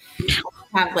place.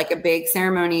 Have like a big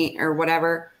ceremony or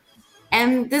whatever.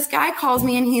 And this guy calls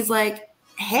me and he's like,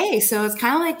 hey, so it's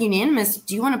kind of like unanimous.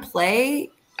 Do you want to play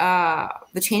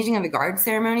the changing of the guard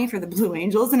ceremony for the Blue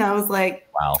Angels? And I was like,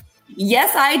 wow.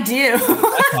 Yes, I do.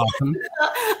 That's awesome.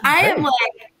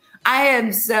 I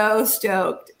am so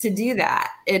stoked to do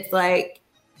that. It's like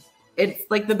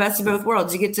the best of both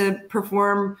worlds. You get to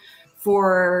perform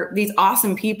for these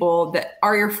awesome people that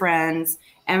are your friends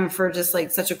and for just like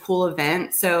such a cool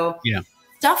event. So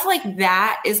stuff like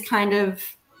that is kind of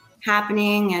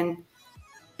happening.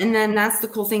 And then that's the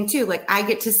cool thing too. Like I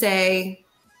get to say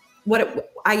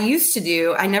I used to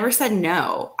do. I never said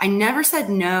no.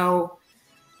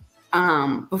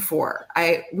 Before.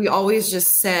 We always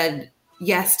just said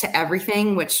yes to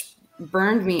everything, which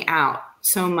burned me out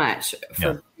so much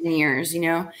for years,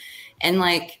 and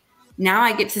like now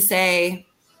I get to say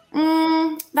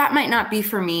that might not be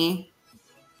for me,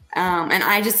 and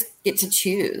I just get to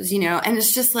choose, and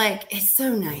it's just like it's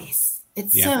so nice.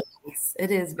 So nice.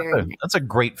 It is very nice. That's a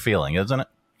great feeling, isn't it?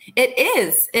 It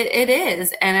is. It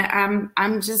is, and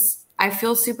I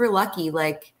feel super lucky.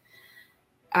 Like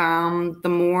the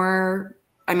more,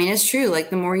 it's true. Like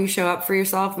the more you show up for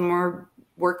yourself, the more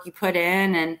work you put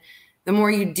in, and the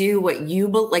more you do what you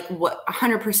like, what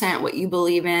 100% what you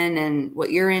believe in and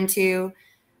what you're into.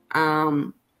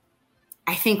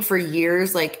 I think for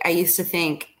years, like I used to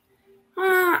think,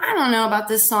 I don't know about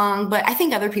this song, but I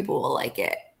think other people will like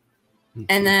it. Mm-hmm.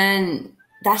 And then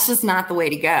that's just not the way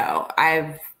to go.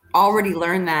 I've already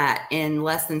learned that in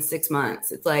less than 6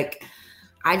 months. It's like,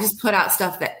 I just put out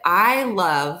stuff that I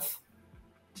love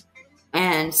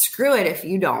and screw it if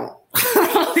you don't,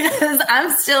 because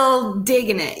I'm still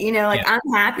digging it,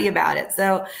 I'm happy about it.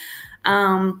 So,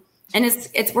 and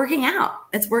it's working out.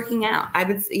 It's working out. I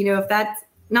would, if that's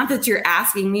not that you're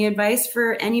asking me advice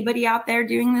for anybody out there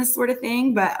doing this sort of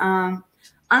thing, but,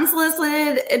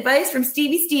 unsolicited advice from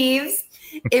Stevie Steves.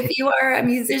 If you are a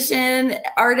musician,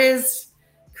 artist,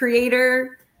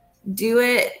 creator, do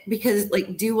it, because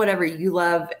like do whatever you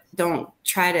love. Don't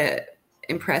try to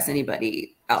impress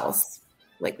anybody else.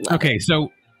 Okay,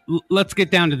 so let's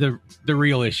get down to the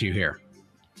real issue here.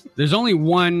 There's only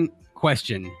one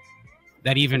question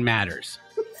that even matters.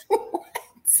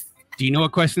 Do you know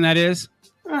what question that is?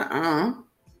 I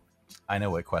know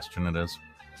what question it is.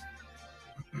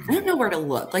 I don't know where to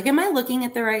look. Like, am I looking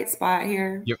at the right spot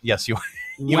here? Yes, you are.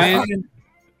 When?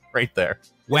 Right there.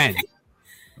 When?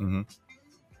 Mm-hmm.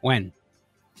 When?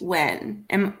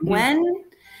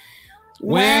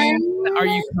 When are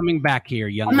you coming back here,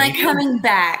 young lady? Am I coming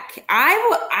back?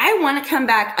 I want to come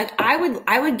back. Like I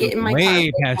would get in my car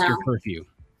way past your curfew.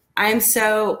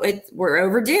 We're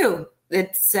overdue.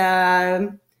 It's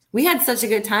we had such a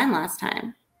good time last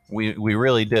time. We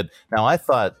really did. Now I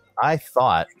thought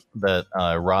that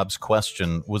Rob's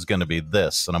question was going to be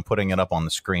this, and I'm putting it up on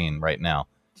the screen right now.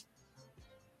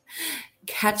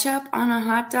 Ketchup on a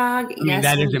hot dog?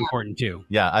 That is important too.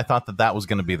 Yeah, I thought that was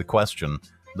going to be the question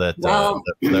that Rob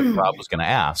was going to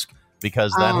ask,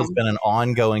 because that has been an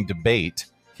ongoing debate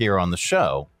here on the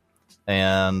show.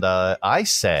 And I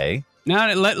say,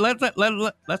 no,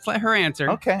 let's let her answer.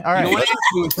 Okay, all right.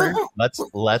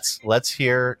 Let's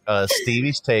hear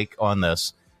Stevie's take on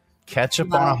this.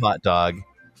 Ketchup on a hot dog,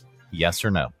 yes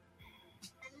or no?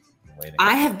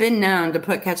 I have been known to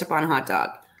put ketchup on a hot dog.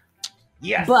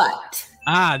 Yes. But.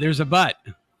 There's a but.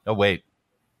 Oh, wait.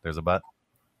 There's a but?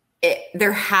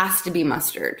 There has to be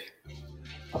mustard.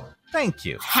 Thank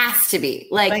you. Has to be.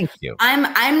 Like, thank you.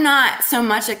 I'm not so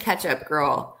much a ketchup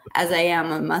girl as I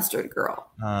am a mustard girl.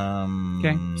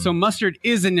 Okay. So mustard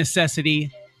is a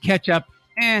necessity. Ketchup,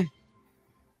 I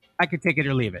could take it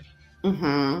or leave it.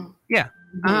 Mm-hmm. Yeah.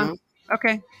 Mm-hmm.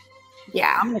 Okay.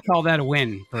 Yeah. I'm going to call that a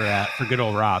win for good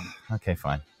old Rob. Okay,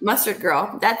 fine. Mustard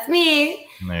girl. That's me.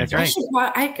 That's right.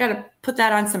 I got to put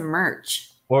that on some merch.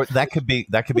 Or that could be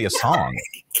a song.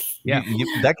 Yeah.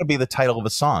 That could be the title of a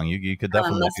song. You could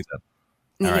definitely do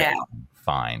that. All right. Yeah.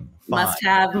 Fine. Must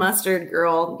have mustard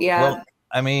girl. Yeah. Well,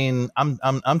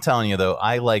 I'm telling you though,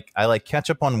 I like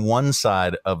ketchup on one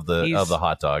side of the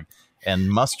hot dog and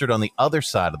mustard on the other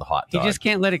side of the hot dog. You just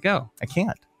can't let it go. I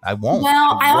can't. I won't.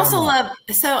 Well, I also love,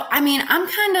 I'm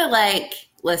kind of like,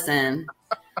 listen,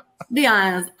 to be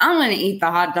honest, I'm going to eat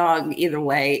the hot dog either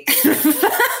way. I'm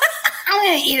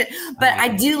going to eat it. But I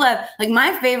do love, like,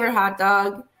 my favorite hot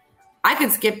dog, I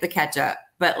could skip the ketchup,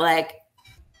 but like,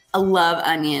 I love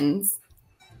onions.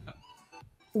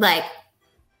 Like,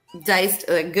 diced,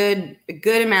 a good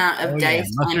amount of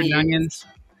diced onions.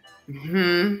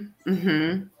 Mm-hmm.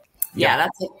 Mm-hmm. Yeah,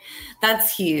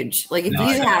 that's huge. Like,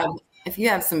 if you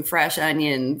have some fresh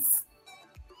onions,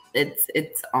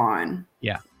 it's on.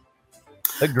 Yeah.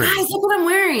 Agreed. Guys, look what I'm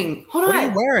wearing. Hold on. What are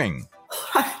you wearing?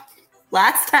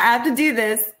 last time I have to do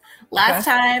this. Last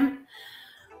time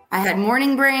I had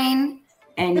morning brain,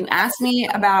 and you asked me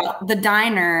about the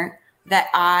diner that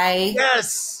I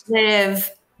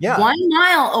live 1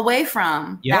 mile away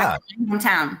from. Back in my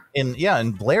hometown. In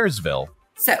Blairsville.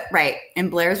 So in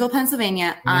Blairsville,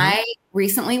 Pennsylvania. I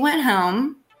recently went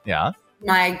home. Yeah.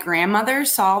 My grandmother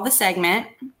saw the segment.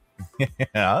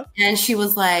 Yeah. And she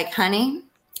was like, honey,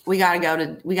 we gotta go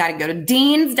to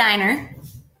Dean's Diner.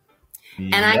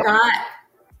 And I got,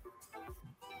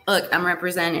 look, I'm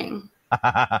representing.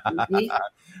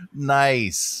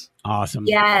 Nice. Awesome.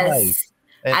 Yes. Nice.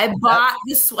 I bought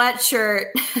the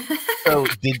sweatshirt. So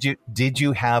did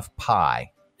you have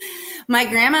pie? My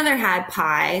grandmother had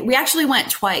pie. We actually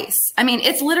went twice. I mean,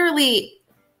 it's literally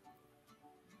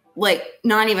like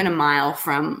not even a mile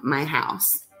from my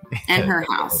house and her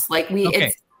house. Like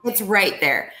it's right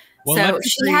there. Well, so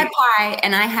she had pie,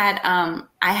 and I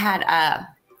had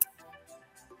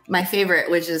my favorite,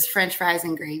 which is French fries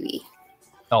and gravy.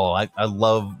 Oh, I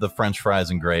love the French fries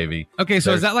and gravy. Okay,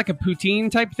 so is that like a poutine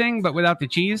type thing, but without the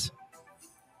cheese?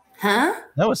 Huh?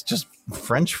 No, it's just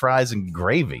French fries and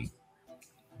gravy.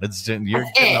 It's you're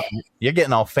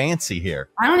getting all fancy here.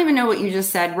 I don't even know what you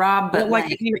just said, Rob. But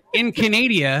like in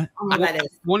Canada,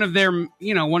 one of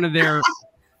their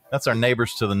that's our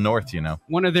neighbors to the north.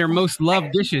 One of their most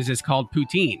loved dishes is called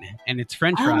poutine, and it's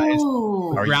French fries,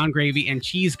 brown gravy, and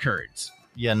cheese curds.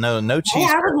 Yeah, no cheese.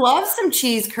 I would love some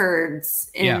cheese curds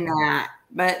in that,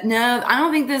 but no, I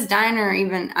don't think this diner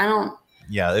even. I don't.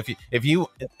 Yeah, if you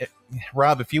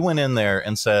Rob, if you went in there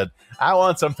and said, "I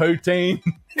want some poutine,"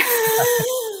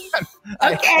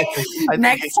 okay,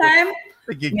 next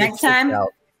time,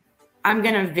 I'm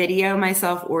gonna video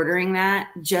myself ordering that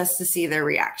just to see their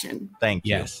reaction. Thank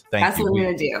you. Yes, that's what I'm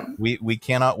gonna do. We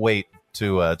cannot wait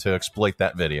to exploit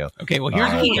that video. Okay, well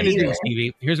here's what we're gonna do,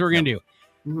 Stevie. Here's what we're gonna do.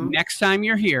 Mm-hmm. Next time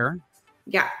you're here,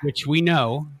 which we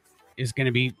know is going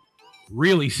to be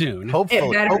really soon.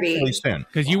 Hopefully soon,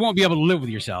 because you won't be able to live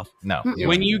with yourself. No.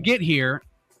 When you get here,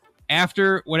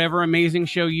 after whatever amazing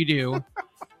show you do,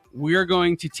 we're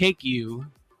going to take you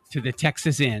to the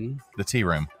Texas Inn, the tea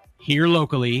room here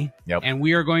locally, and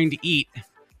we are going to eat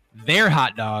their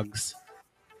hot dogs,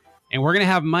 and we're going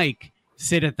to have Mike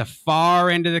sit at the far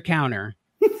end of the counter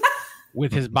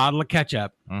with his bottle of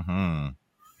ketchup. Mm-hmm.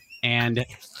 And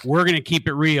we're going to keep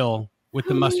it real with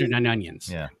the mustard and onions.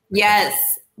 Yeah. Yes.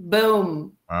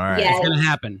 Boom. All right. Yes. It's going to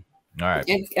happen. All right.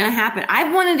 It's going to happen.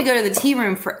 I've wanted to go to the tea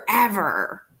room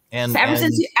forever. And so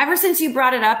ever since you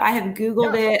brought it up, I have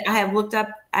Googled it. I've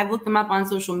looked them up on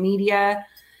social media.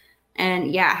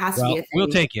 And it has to be a thing. We'll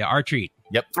take you. Our treat.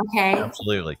 Yep. Okay.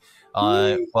 Absolutely.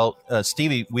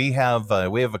 Stevie, we have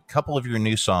a couple of your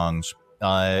new songs.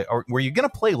 Were you going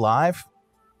to play live?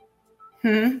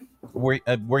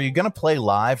 Were you going to play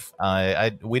live?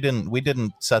 We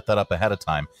didn't set that up ahead of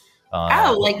time.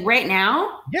 Like right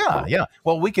now? Yeah.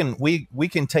 Well, we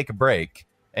can take a break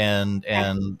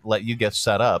and let you get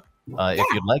set up.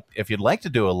 If you'd like to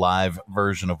do a live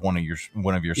version of one of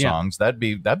your songs, that'd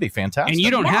be fantastic. And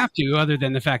you don't have to, other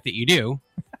than the fact that you do.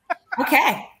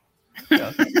 Okay.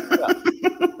 Yeah.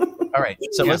 All right.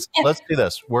 So let's do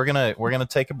this. We're gonna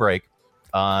take a break.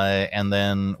 And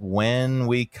then when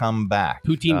we come back,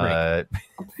 poutine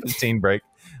break.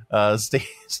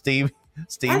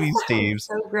 Steve's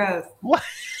so gross.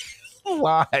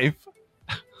 Live.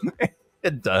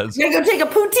 It does. I'm gonna go take a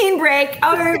poutine break.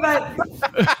 Oh, everybody.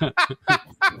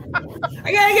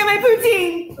 I gotta get my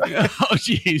poutine. Oh,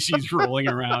 geez, she's rolling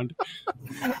around.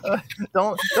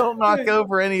 Don't knock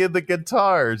over any of the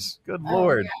guitars. Good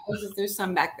Lord. Yeah, there's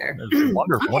some back there.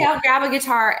 Wonderful. Okay, I'll grab a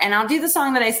guitar and I'll do the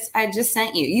song that I just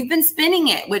sent you. You've been spinning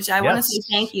it, which I want to say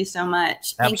thank you so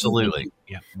much. Absolutely.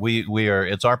 Yeah. We are.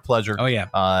 It's our pleasure. Oh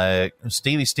yeah.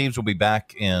 Stevie Steves will be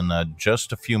back in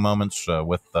just a few moments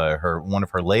with one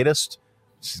of her latest.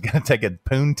 She's gonna take a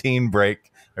poutine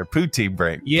break.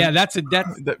 Yeah,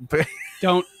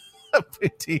 don't.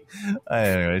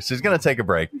 Anyway, she's gonna take a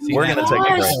break. We're gonna take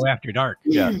a break after dark.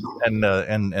 Yeah,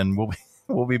 and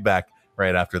we'll be back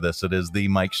right after this. It is the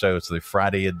Mike Show. It's the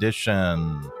Friday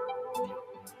edition.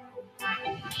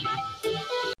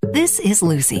 This is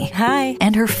Lucy. Hi.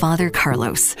 And her father,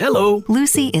 Carlos. Hello.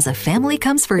 Lucy is a family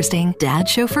comes firsting, dad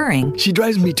chauffeuring. She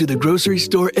drives me to the grocery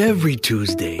store every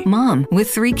Tuesday. Mom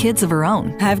with 3 kids of her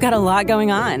own. I've got a lot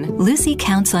going on. Lucy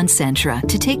counts on Sentra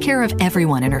to take care of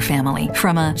everyone in her family,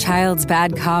 from a child's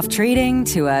bad cough treating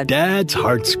to a dad's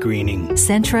heart screening.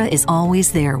 Sentra is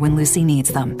always there when Lucy needs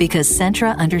them, because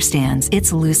Sentra understands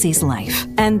it's Lucy's life.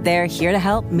 And they're here to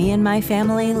help me and my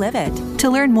family live it. To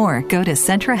learn more, go to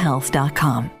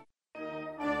CentraHealth.com.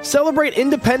 Celebrate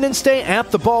Independence Day at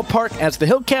the ballpark as the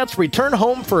Hillcats return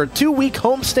home for a 2-week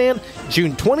homestand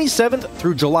June 27th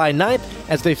through July 9th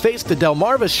as they face the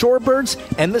Delmarva Shorebirds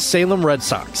and the Salem Red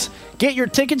Sox. Get your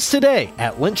tickets today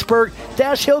at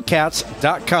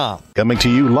lynchburg-hillcats.com. Coming to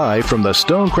you live from the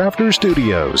Stonecrafters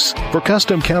Studios. For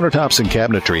custom countertops and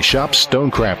cabinetry, shop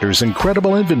Stonecrafters'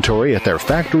 incredible inventory at their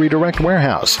Factory Direct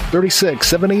Warehouse,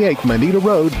 3678 Manita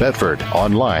Road, Bedford.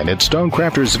 Online at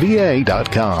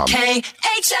stonecraftersva.com.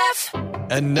 KHF!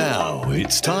 And now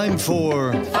it's time for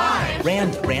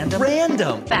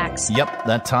Random Facts. Yep,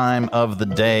 that time of the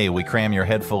day. We cram your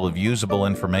head full of usable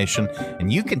information,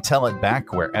 and you can tell it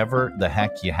back wherever the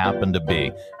heck you happen to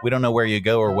be. We don't know where you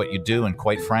go or what you do, and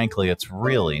quite frankly, it's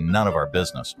really none of our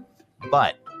business.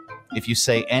 But if you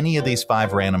say any of these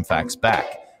 5 random facts back,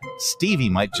 Stevie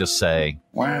might just say,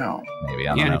 wow. Maybe,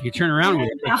 I don't know. And if you turn around, you're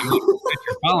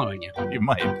following you. You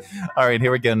might. All right,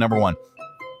 here we go. Number 1.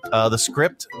 The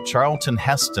script Charlton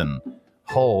Heston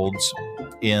holds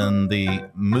in the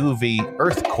movie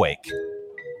Earthquake,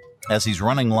 as he's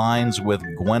running lines with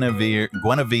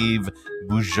Genevieve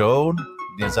Bujold,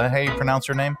 is that how you pronounce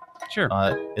her name? Sure.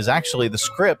 Is actually the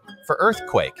script for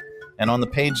Earthquake. And on the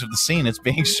page of the scene, it's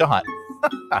being shot.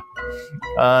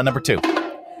 Number 2.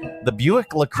 The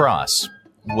Buick LaCrosse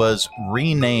was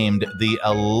renamed the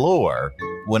Allure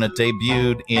when it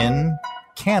debuted in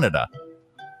Canada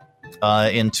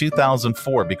in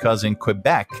 2004, because in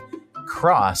Quebec,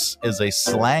 cross is a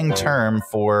slang term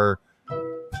for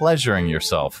pleasuring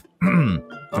yourself.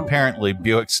 Apparently,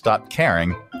 Buick stopped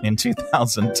caring in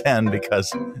 2010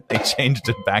 because they changed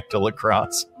it back to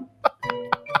lacrosse.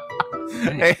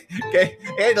 Hey,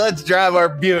 let's drive our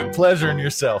Buick, pleasuring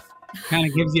yourself. Kind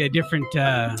of gives you a different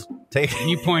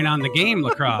viewpoint on the game,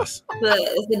 lacrosse.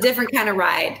 It's a different kind of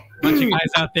ride. Bunch of guys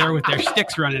out there with their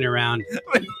sticks running around.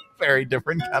 Very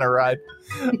different kind of ride.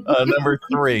 Number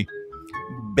 3.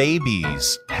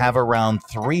 Babies have around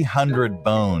 300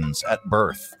 bones at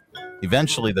birth.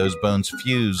 Eventually, those bones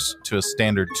fuse to a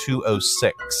standard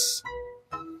 206.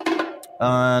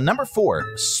 Number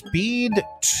 4, Speed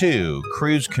 2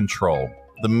 Cruise Control,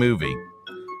 the movie,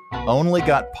 only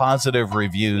got positive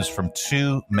reviews from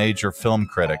 2 major film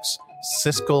critics,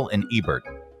 Siskel and Ebert.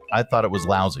 I thought it was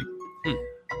lousy.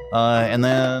 And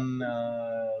then,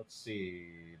 let's see.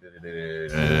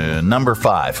 Number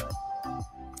 5,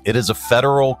 it is a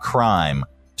federal crime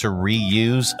to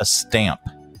reuse a stamp.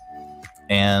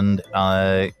 And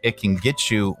it can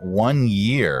get you 1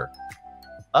 year,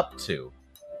 up to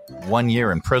 1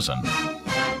 year in prison.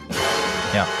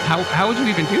 Yeah. How would you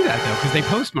even do that, though? Because they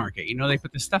postmark it. You know, they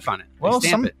put the stuff on it. Well,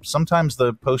 sometimes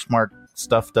the postmark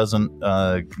stuff doesn't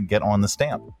get on the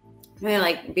stamp. Maybe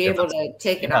like be able to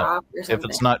take it off or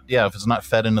something. If it's not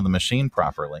fed into the machine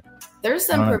properly. There's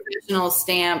some professional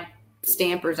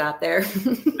stampers out there.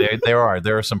 There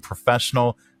are some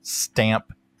professional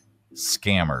stamp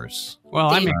scammers. Well,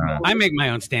 I make my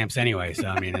own stamps anyway, so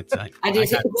I mean, it's I do. I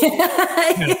got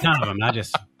a ton of them. I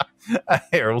just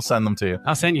here, we'll send them to you.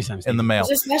 I'll send you some in the mail. It's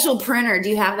a special printer. Do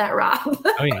you have that, Rob?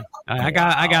 Oh yeah, I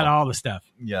got all the stuff.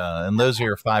 Yeah, and those are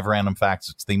your 5 random facts.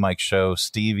 It's the Mike Show.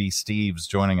 Stevie Steve's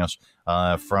joining us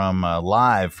from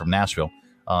live from Nashville,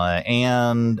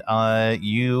 and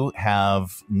you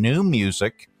have new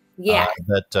music. Yeah,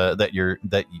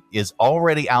 that is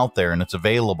already out there, and it's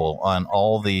available on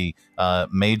all the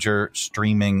major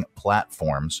streaming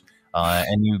platforms.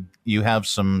 And you have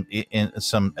some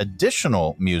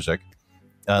additional music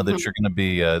that you're going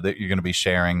to be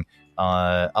sharing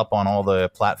up on all the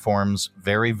platforms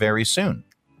very, very soon.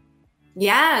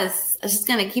 Yes, I'm just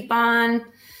going to keep on.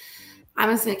 I'm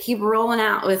just going to keep rolling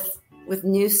out with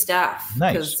new stuff.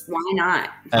 Nice. Because why not?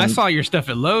 I saw your stuff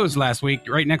at Lowe's last week,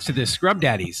 right next to this Scrub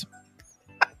Daddies.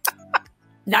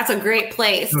 That's a great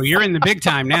place. So you're in the big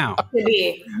time now. To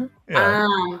be.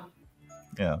 Yeah.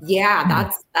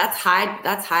 That's high.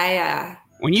 That's high.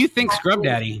 When you think Scrub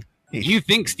Daddy, you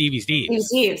think Stevie Steve's.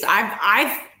 Steve's.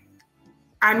 I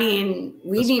mean,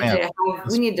 we need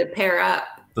to pair up.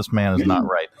 This man is not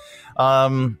right.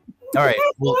 All right.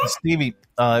 Well, Stevie,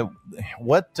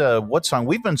 what song?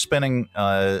 We've been spinning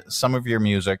some of your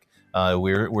music.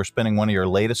 We're spinning one of your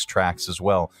latest tracks as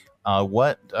well.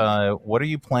 What are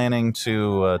you planning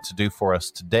to do for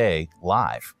us today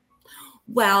live?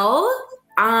 Well,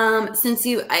 since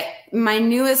my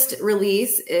newest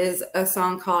release is a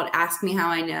song called "Ask Me How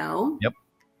I Know." Yep.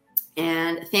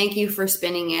 And thank you for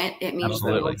spinning it. It means the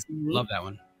world to me. Love that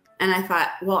one. And I thought,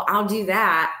 well, I'll do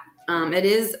that. It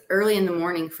is early in the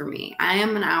morning for me. I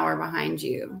am an hour behind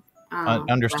you.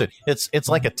 Understood. It's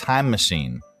like a time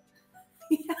machine.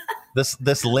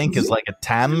 This link is like a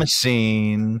time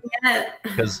machine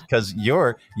because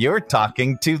you're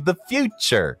talking to the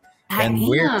future and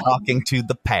we're talking to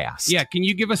the past. Yeah, can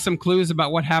you give us some clues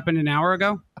about what happened an hour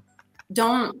ago?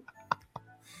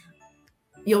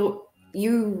 You.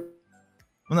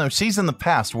 Well, no, she's in the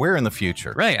past. We're in the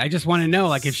future. Right. I just want to know,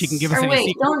 like, if she can give us any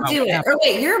secrets. Don't do it. Or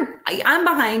wait, I'm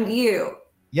behind you.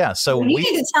 Yeah, so you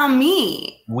need to tell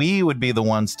me. We would be the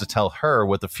ones to tell her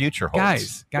what the future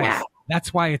holds. Guys,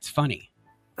 that's why it's funny.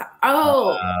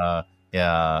 Oh.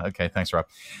 Yeah. Okay. Thanks, Rob.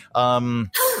 Sorry,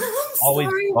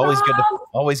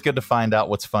 always good to find out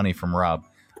what's funny from Rob.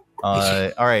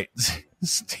 All right.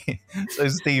 So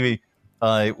Stevie,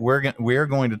 we're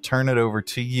going to turn it over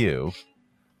to you,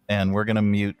 and we're going to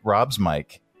mute Rob's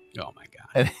mic. Oh my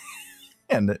God.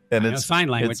 And it's sign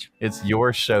language. It's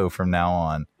your show from now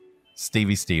on.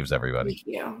 Stevie Steves, everybody.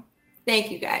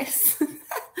 Thank you, guys.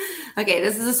 Okay,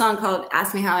 this is a song called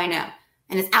 "Ask Me How I Know,"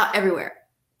 and it's out everywhere.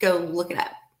 Go look it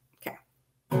up. Okay.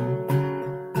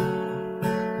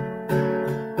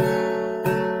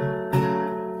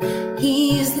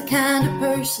 He's the kind of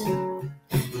person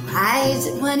who hides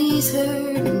it when he's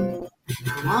hurting.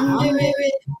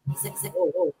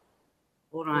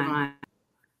 Hold on.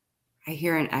 I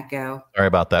hear an echo. Sorry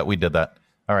about that. We did that.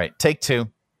 All right, take 2.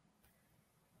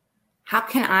 How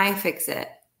can I fix it?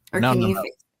 Or can you fix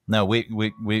it? No, we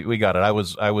got it. I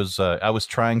was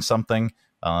trying something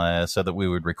so that we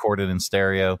would record it in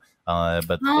stereo,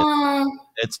 but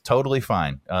it's totally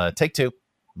fine. Take 2.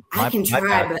 I can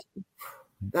try, but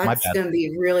that's going to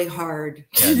be really hard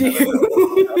to do.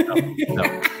 No,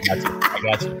 I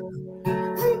got you.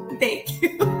 Thank you.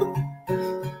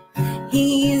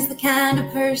 He's the kind of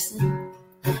person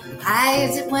who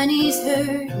hides it when he's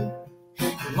hurting.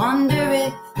 I wonder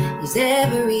if he's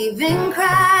ever even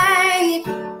cried.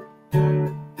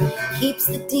 Keeps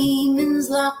the demons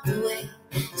locked away,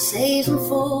 saves them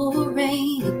for a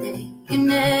rainy day. You're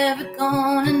never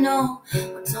gonna know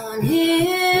what's on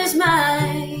his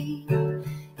mind.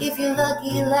 If you're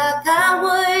lucky like I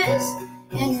was,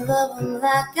 and you love him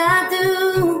like I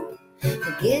do,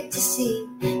 you'll get to see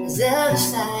his other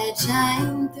side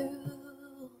shine through.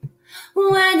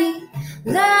 When he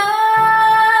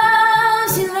loves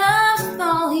with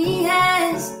all he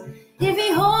has. If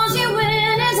he holds you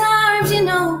in his arms, you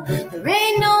know there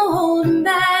ain't no holding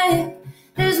back.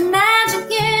 There's magic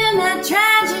in that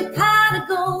tragic heart of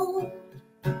gold,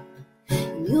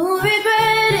 and you'll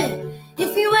regret it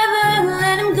if you ever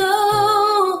let him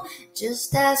go.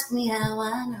 Just ask me how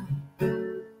I know.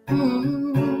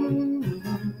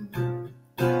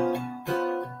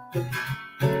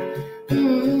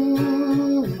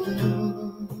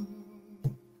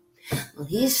 Well,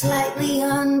 he's slightly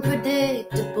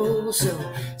unpredictable, so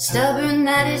stubborn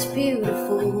that it's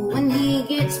beautiful. When he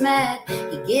gets mad,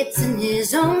 he gets in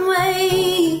his own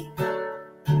way.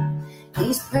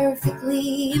 He's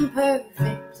perfectly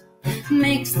imperfect,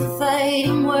 makes the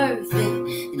fighting worth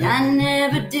it, and I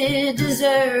never did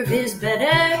deserve his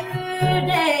better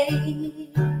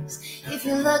days. If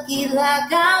you're lucky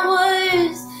like I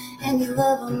was, and you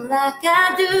love him like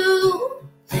I do,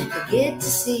 you get to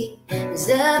see his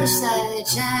other side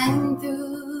shine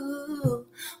through.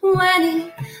 When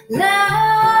he loves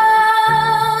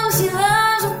with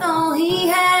all he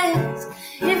has.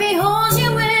 If he holds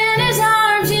you in his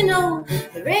arms, you know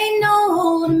there ain't no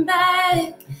holding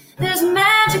back. There's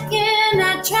magic in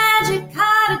that tragic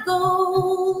heart of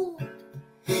gold,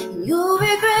 and you'll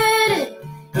regret it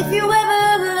if you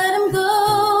ever let him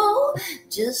go.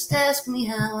 Just ask me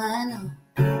how I know.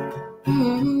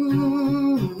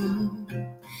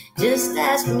 Just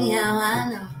ask me how I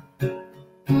know.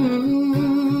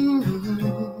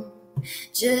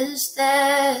 Just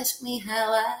ask me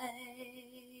how I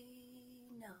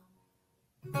know.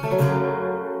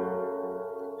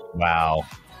 Wow.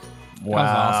 That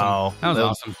was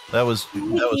awesome. That was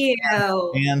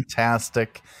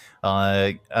fantastic.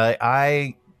 I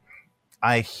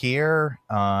hear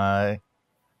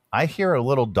a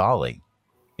little Dolly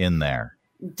in there.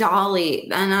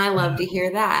 Dolly, and I love to hear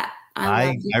that.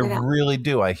 I really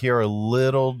do. I hear a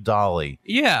little Dolly.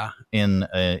 Yeah. In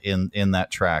that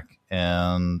track,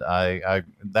 and I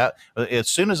as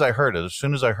soon as I heard it,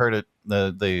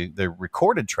 the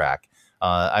recorded track,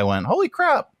 I went, holy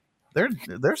crap!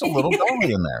 There's a little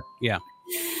Dolly in there. Yeah.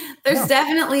 There's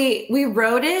definitely. We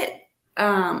wrote it.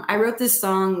 I wrote this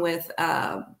song with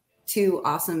 2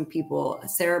 awesome people,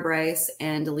 Sarah Bryce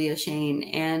and Aaliyah Shane,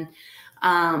 and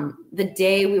the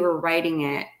day we were writing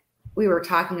it, we were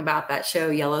talking about that show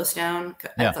Yellowstone.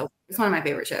 It's one of my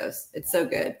favorite shows. It's so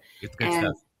good. It's good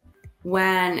stuff.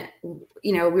 When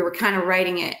we were kind of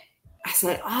writing it, I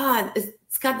said,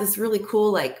 it's got this really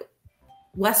cool like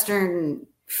Western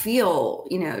feel,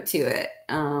 to it.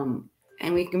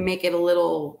 And we can make it a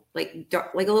little like a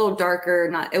little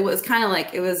darker. It was kind of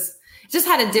like, it just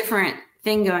had a different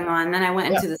thing going on. Then I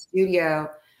went into the studio,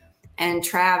 and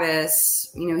Travis,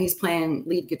 he's playing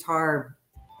lead guitar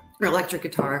or electric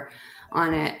guitar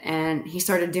on it. And he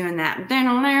started doing that. And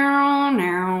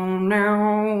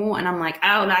I'm like,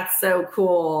 oh, that's so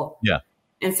cool. Yeah.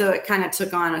 And so it kind of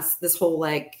took on this whole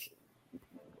like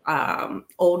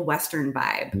old Western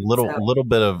vibe. Little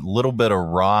bit of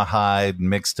rawhide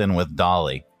mixed in with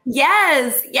Dolly.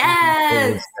 Yes.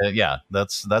 Yeah,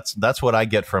 that's what I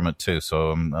get from it too.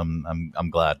 So I'm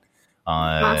glad.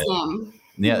 Awesome.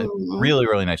 Yeah, really,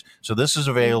 really nice. So this is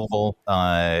available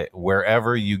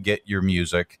wherever you get your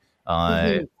music.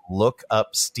 Look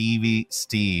up Stevie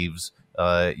Steves.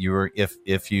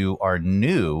 If you are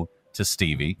new to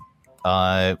Stevie,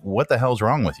 what the hell's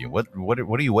wrong with you? What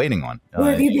are you waiting on?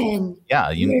 Where have you been? Yeah,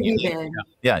 you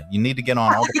need to get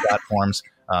on all the platforms,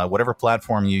 whatever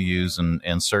platform you use,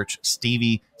 and search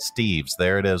Stevie Steves.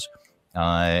 There it is.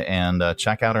 And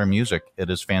check out our music. It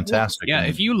is fantastic. Yeah,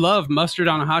 if you love mustard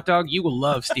on a hot dog, you will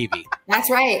love Stevie. That's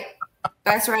right.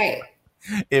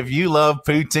 If you love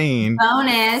poutine,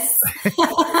 bonus.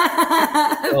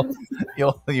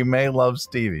 you may love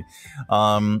Stevie.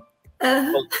 All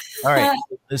right,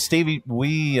 Stevie,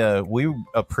 we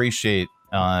appreciate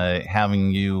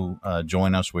having you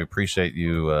join us. We appreciate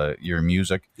your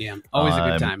music. Yeah, always a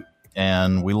good time.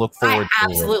 And we look forward I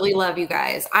absolutely love you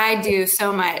guys. I do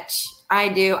so much. I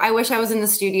do. I wish I was in the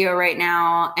studio right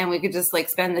now and we could just like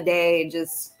spend the day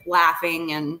just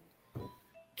laughing and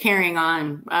carrying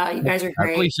on. You guys are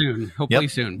great. Hopefully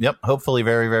soon. Yep. Hopefully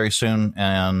very, very soon.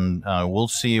 And we'll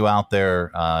see you out there.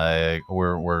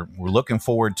 We're looking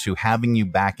forward to having you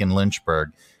back in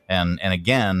Lynchburg. And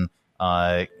again,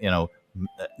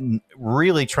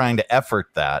 really trying to effort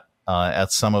that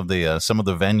at some of the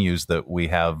venues that we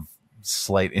have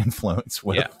slight influence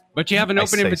with. Yeah. But you have an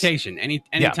open invitation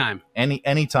anytime. Yeah,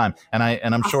 anytime. And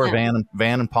I'm sure Van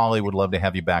and Polly would love to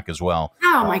have you back as well.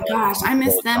 Oh my gosh, I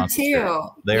miss them too.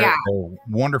 They're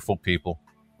wonderful people.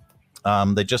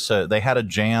 They had a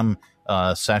jam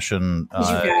session. Did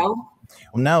you go?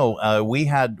 No, we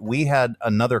had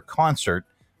another concert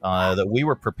that we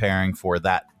were preparing for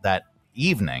that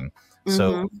evening. Mm-hmm.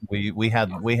 So we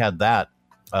had that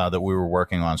that we were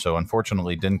working on. So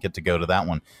unfortunately didn't get to go to that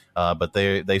one. But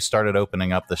they started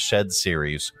opening up the Shed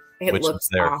series, which is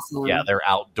their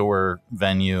outdoor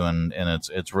venue, and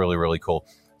it's really, really cool.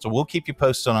 So we'll keep you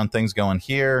posted on things going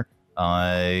here.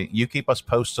 You keep us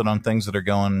posted on things that are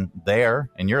going there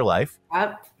in your life.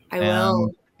 Yep, I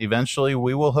will. Eventually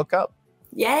we will hook up.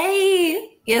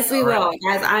 Yay. Yes, we will.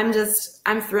 Guys,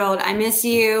 I'm thrilled. I miss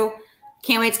you.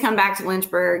 Can't wait to come back to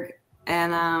Lynchburg.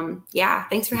 And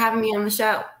thanks for having me on the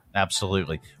show.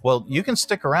 Absolutely. Well, you can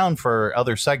stick around for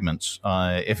other segments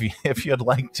if you'd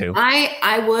like to.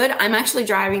 I would. I'm actually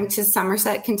driving to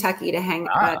Somerset, Kentucky to hang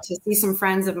to see some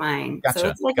friends of mine. Gotcha. So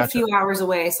it's like a few hours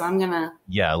away. So I'm gonna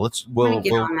get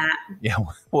on that. Yeah,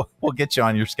 we'll get you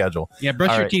on your schedule. Yeah,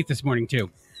 brush your teeth this morning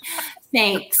too.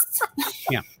 Thanks.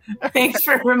 Yeah. Thanks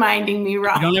for reminding me,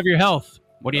 Rob. You don't have your health.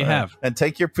 What do you have? And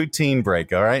take your poutine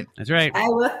break. All right. That's right. I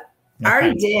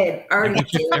already did.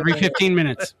 Every 15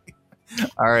 minutes.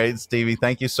 All right, Stevie.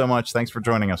 Thank you so much. Thanks for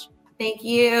joining us. Thank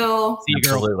you. See you,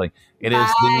 girl. Absolutely. It is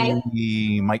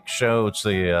the Mike Show. It's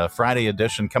the Friday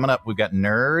edition. Coming up, we've got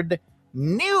Nerd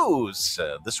News.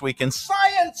 This week in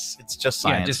science. It's just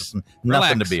science. It's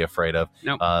nothing to be afraid of.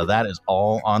 Nope. That is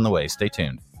all on the way. Stay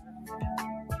tuned.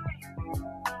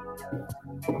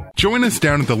 Join us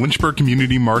down at the Lynchburg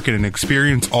Community Market and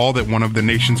experience all that one of the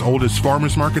nation's oldest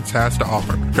farmers markets has to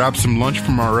offer. Grab some lunch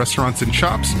from our restaurants and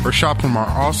shops, or shop from our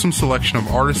awesome selection of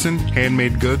artisan,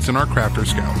 handmade goods in our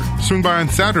crafters gallery. Swing by on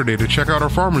Saturday to check out our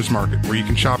farmers market, where you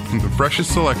can shop from the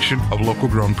freshest selection of local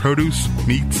grown produce,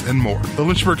 meats, and more. The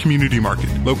Lynchburg Community Market,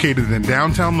 located in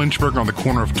downtown Lynchburg on the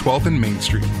corner of 12th and Main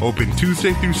Street. Open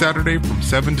Tuesday through Saturday from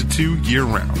 7 to 2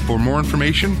 year-round. For more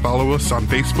information, follow us on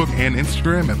Facebook and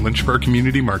Instagram at Lynchburg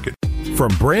Community Market.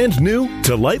 From brand new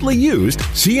to lightly used,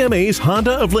 CMA's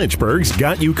Honda of Lynchburg's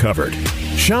got you covered.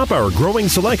 Shop our growing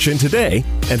selection today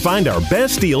and find our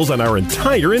best deals on our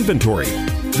entire inventory.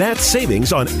 That's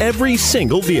savings on every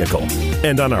single vehicle.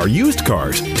 And on our used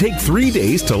cars, take 3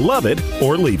 days to love it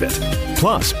or leave it.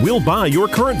 Plus, we'll buy your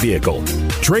current vehicle.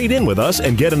 Trade in with us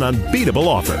and get an unbeatable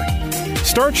offer.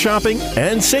 Start shopping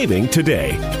and saving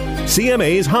today.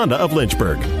 CMA's Honda of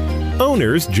Lynchburg.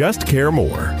 Owners just care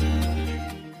more.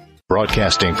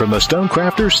 Broadcasting from the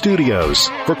Stonecrafters Studios.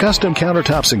 For custom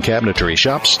countertops and cabinetry,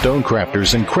 shop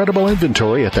Stonecrafters' incredible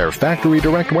inventory at their Factory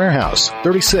Direct Warehouse,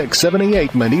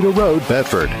 3678 Manita Road,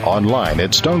 Bedford. Online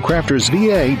at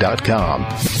stonecraftersva.com.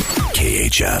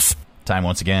 KHF. Time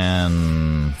once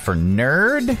again for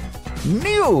Nerd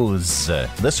News.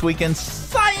 This week in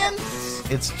science.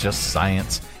 It's just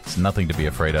science. It's nothing to be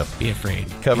afraid of. Be afraid.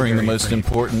 Covering the most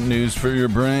important news for your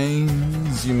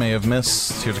brains you may have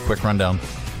missed. Here's a quick rundown.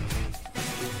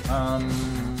 There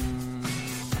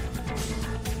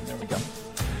we go.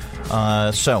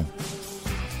 So,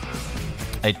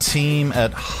 a team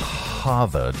at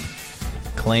Harvard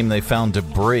claimed they found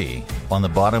debris on the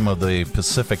bottom of the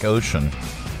Pacific Ocean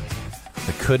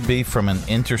that could be from an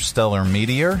interstellar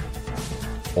meteor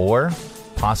or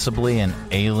possibly an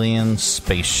alien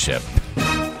spaceship.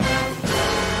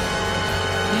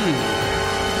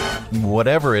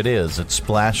 Whatever it is, it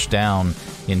splashed down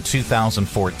in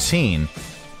 2014.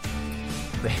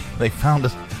 They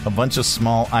found a bunch of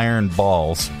small iron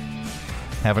balls.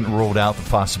 Haven't ruled out the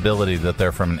possibility that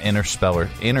they're from an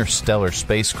interstellar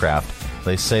spacecraft.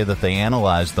 They say that they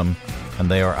analyzed them, and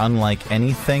they are unlike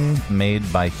anything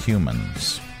made by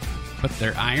humans. But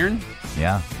they're iron?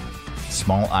 Yeah.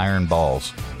 Small iron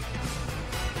balls.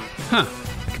 Huh.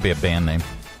 It could be a band name.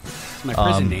 It's my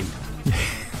prison name.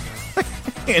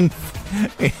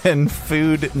 In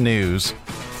food news,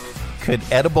 could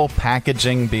edible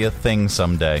packaging be a thing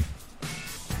someday?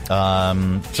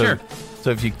 Sure. So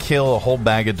if you kill a whole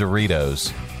bag of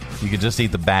Doritos, you could just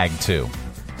eat the bag too.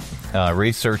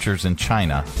 Researchers in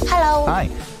China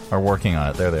are working on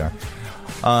it. There they are.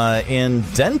 In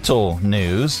dental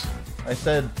news, I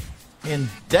said in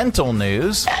dental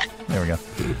news. There we go.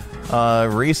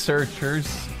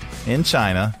 Researchers in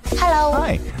China.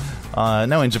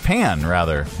 No, in Japan,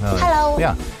 rather.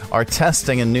 Yeah, are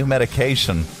testing a new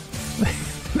medication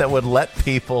that would let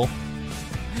people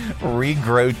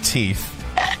regrow teeth.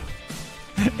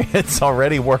 It's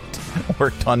already worked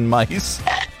on mice.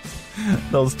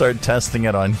 They'll start testing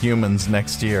it on humans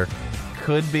next year.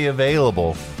 Could be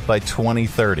available by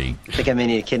 2030. I think I may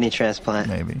need a kidney transplant.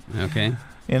 Maybe. Okay.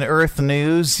 In Earth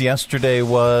news, yesterday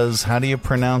was, how do you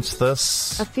pronounce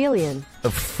this? Aphelion.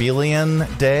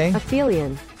 Aphelion Day?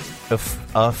 Aphelion.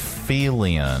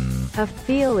 Aphelion.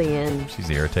 She's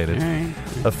irritated. Right.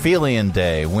 Aphelion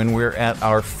Day, when we're at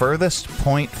our furthest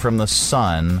point from the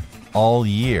sun all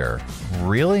year.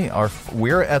 Really?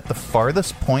 We're at the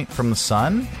farthest point from the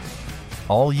sun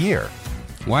all year.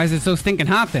 Why is it so stinking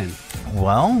hot then?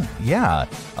 Well, yeah.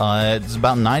 It's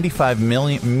about 95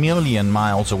 million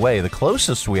miles away. The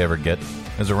closest we ever get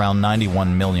is around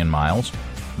 91 million miles.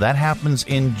 That happens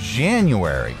in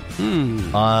January.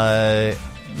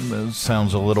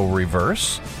 Sounds a little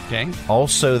reverse. Okay.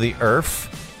 Also, the Earth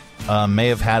may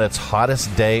have had its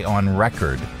hottest day on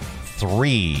record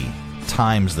 3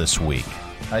 times this week.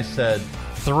 I said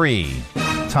 3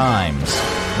 times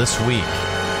this week.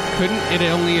 Couldn't it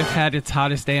only have had its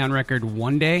hottest day on record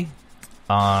one day?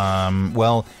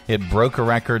 Well, it broke a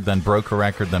record, then broke a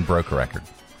record, then broke a record.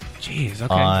 Jeez,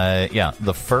 okay. Yeah,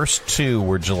 the first 2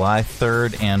 were July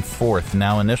 3rd and 4th.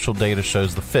 Now, initial data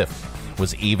shows the 5th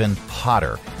was even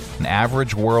hotter. An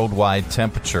average worldwide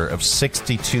temperature of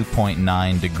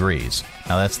 62.9 degrees.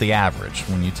 Now, that's the average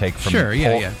when you take from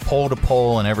pole to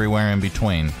pole and everywhere in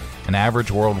between. An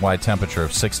average worldwide temperature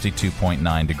of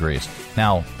 62.9 degrees.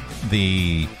 Now,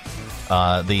 the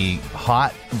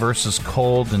hot versus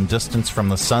cold and distance from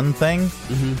the sun thing,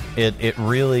 it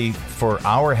really, for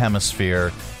our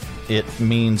hemisphere, it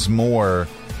means more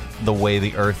the way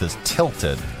the Earth is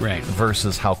tilted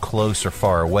versus how close or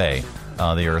far away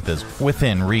the Earth is,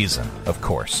 within reason, of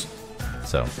course.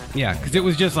 So yeah, because it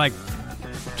was just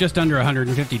under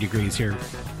 150 degrees here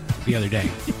the other day.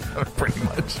 Pretty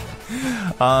much.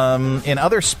 In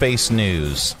other space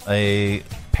news, a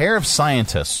pair of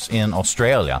scientists in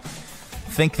Australia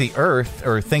think the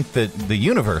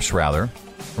universe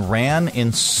ran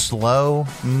in slow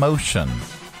motion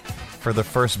for the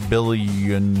first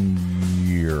billion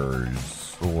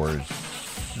years or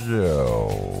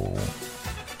so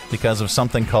because of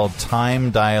something called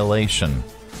time dilation.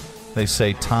 They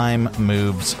say time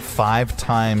moved 5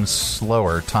 times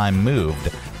slower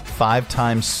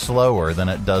than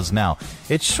it does now.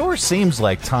 It sure seems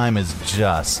like time is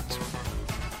just...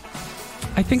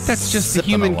 I think that's just the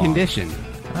human condition.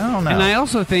 I don't know. And I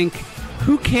also think,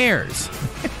 who cares?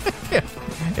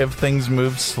 If things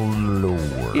move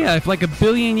slower. Yeah, if like a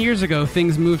billion years ago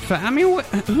things moved fast. I mean,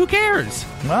 who cares?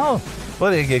 Well,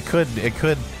 it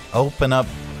could open up,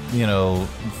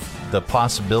 the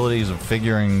possibilities of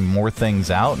figuring more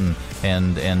things out and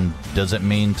And does it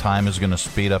mean time is going to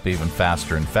speed up even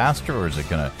faster and faster, or is it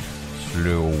going to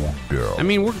slow down? I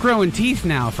mean, we're growing teeth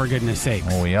now, for goodness sakes.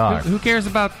 Oh, we are. Who cares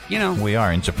about, We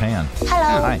are in Japan.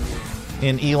 Hello. Hi.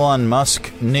 In Elon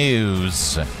Musk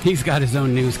news, he's got his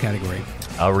own news category.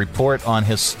 A report on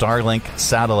his Starlink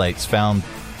satellites found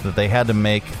that they had to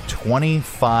make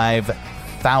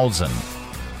 25,000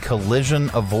 collision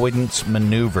avoidance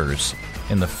maneuvers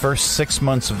in the first 6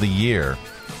 months of the year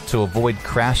to avoid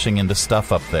crashing into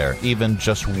stuff up there. Even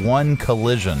just one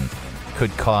collision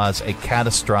could cause a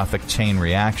catastrophic chain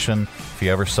reaction. If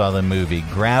you ever saw the movie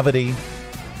Gravity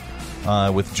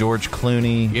with George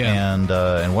Clooney and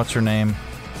what's her name?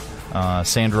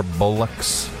 Sandra Bullock.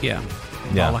 Yeah.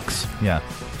 Bullocks. Yeah.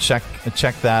 Check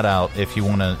that out if you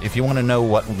want to know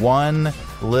what one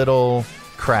little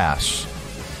crash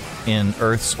in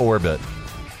Earth's orbit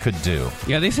could do.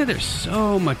 Yeah, they say there's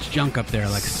so much junk up there,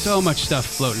 like so much stuff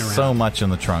floating around. So much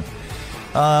in the trunk.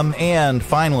 And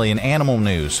finally, in animal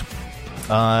news,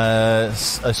 a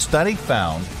study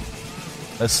found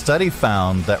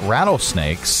that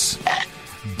rattlesnakes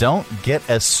don't get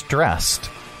as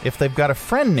stressed if they've got a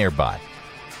friend nearby.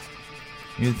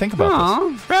 You think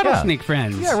about this. Rattlesnake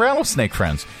friends. Yeah, rattlesnake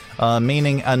friends.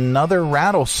 Meaning another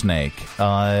rattlesnake,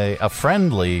 a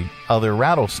friendly other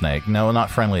rattlesnake. No, not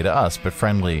friendly to us, but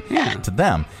friendly to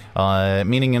them.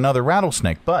 Meaning another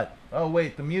rattlesnake. But, oh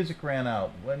wait, the music ran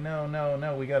out. Well,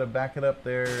 no, we got to back it up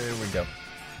there. There we go.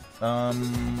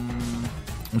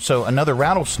 So another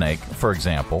rattlesnake, for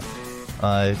example,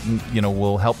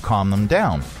 will help calm them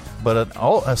down. But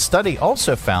a study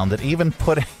also found that even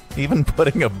putting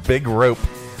a big rope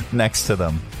next to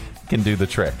them can do the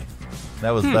trick.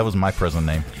 That was my prison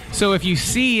name. So if you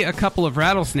see a couple of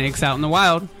rattlesnakes out in the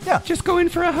wild, just go in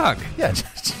for a hug. Yeah,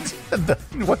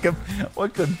 what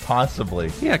could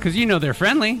possibly? Yeah, because they're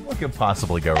friendly. What could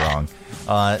possibly go wrong?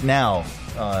 Now,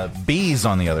 bees,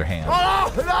 on the other hand.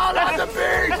 Oh, no, not the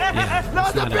bees! Yeah,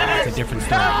 not the bees! It's a different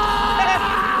story.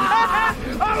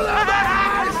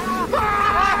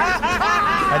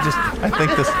 I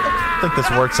think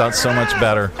this works out so much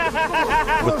better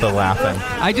with the laughing.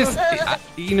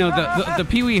 The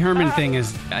Pee Wee Herman thing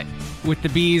is with the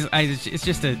bees.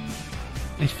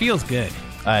 It feels good.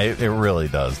 It really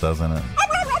does, doesn't it?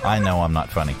 I know I'm not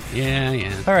funny.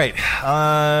 Yeah. All right.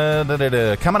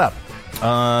 Coming up,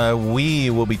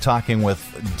 we will be talking with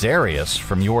Darius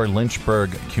from your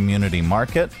Lynchburg Community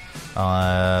Market.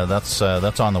 That's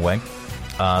on the way.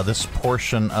 This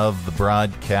portion of the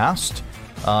broadcast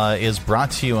is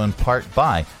brought to you in part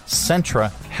by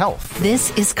Centra Health.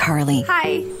 This is Carly.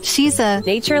 Hi. She's a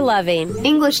nature-loving,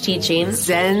 English-teaching,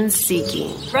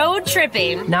 Zen-seeking,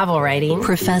 road-tripping, novel-writing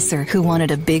professor who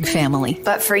wanted a big family.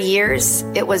 But for years,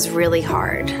 it was really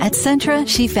hard. At Centra,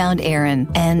 she found Aaron,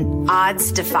 an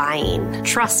odds-defying,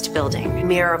 trust-building,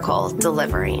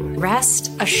 miracle-delivering,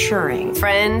 rest-assuring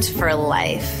friend for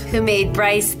life who made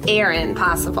Bryce Aaron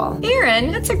possible.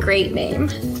 Aaron, that's a great name.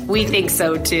 We think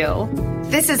so, too.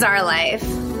 This is our life,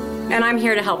 and I'm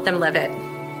here to help them live it.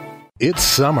 It's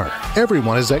summer.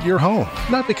 Everyone is at your home,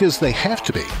 not because they have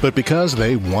to be, but because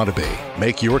they want to be.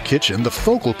 Make your kitchen the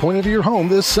focal point of your home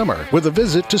this summer with a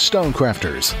visit to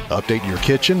Stonecrafters. Update your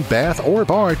kitchen, bath, or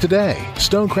bar today.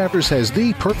 Stonecrafters has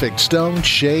the perfect stone,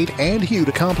 shade, and hue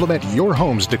to complement your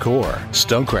home's decor.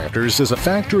 Stonecrafters is a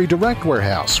factory direct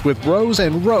warehouse with rows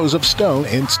and rows of stone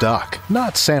in stock,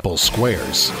 not sample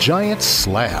squares. Giant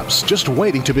slabs just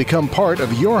waiting to become part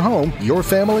of your home, your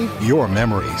family, your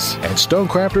memories. And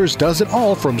Stonecrafters does it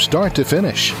all from start to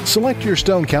finish. Select your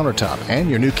stone countertop and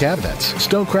your new cabinets.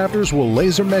 Stonecrafters will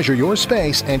laser measure your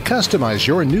space and customize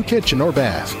your new kitchen or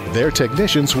bath. Their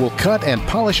technicians will cut and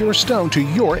polish your stone to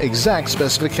your exact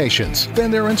specifications.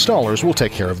 Then their installers will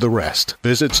take care of the rest.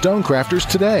 Visit Stonecrafters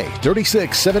today,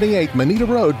 3678 Manita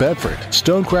Road, Bedford.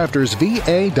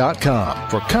 StonecraftersVA.com.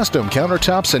 For custom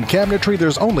countertops and cabinetry,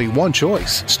 there's only one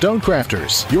choice.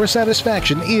 Stonecrafters. Your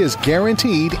satisfaction is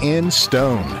guaranteed in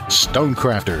stone.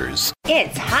 Stonecrafters.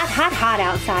 It's hot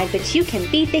outside, but you can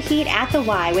beat the heat at the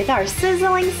Y with our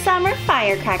sizzling summer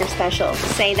firecracker special.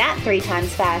 Say that 3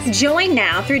 times fast. Join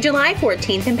now through July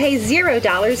 14th and pay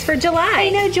 $0 for July.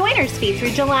 Pay no joiner's fee through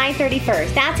July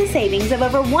 31st. That's a savings of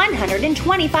over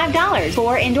 $125.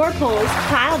 4 indoor pools,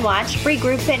 child watch, free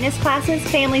group fitness classes,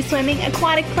 family swimming,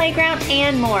 aquatic playground,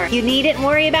 and more. You needn't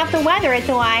worry about the weather at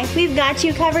the Y. We've got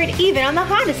you covered even on the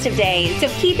hottest of days. So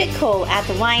keep it cool at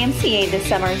the YMCA this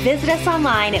summer. Visit us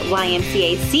online at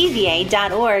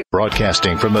ymcacva.org.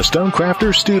 Broadcasting from the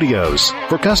Stonecrafters Studios.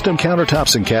 For custom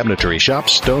countertops and cabinetry, shop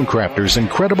Stonecrafters'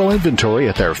 incredible inventory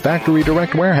at their Factory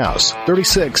Direct Warehouse,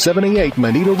 3678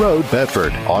 Manita Road,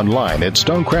 Bedford. Online at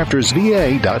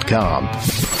stonecraftersva.com.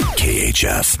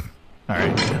 KHF. All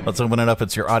right, let's open it up.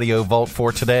 It's your audio vault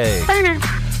for today.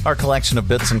 Our collection of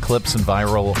bits and clips and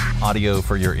viral audio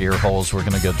for your ear holes. We're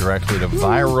going to go directly to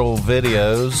viral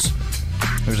videos.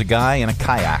 There's a guy in a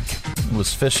kayak who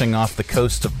was fishing off the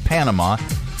coast of Panama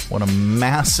when a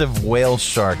massive whale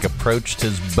shark approached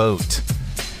his boat.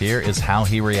 Here is how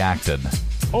he reacted.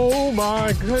 Oh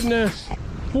my goodness.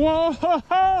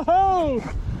 Whoa!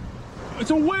 It's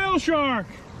a whale shark.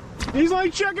 He's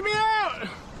like checking me out.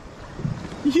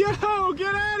 Yo,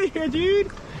 get out of here,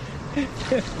 dude.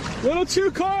 Little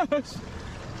too close.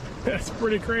 That's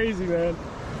pretty crazy, man.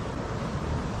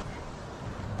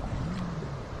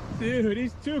 Dude,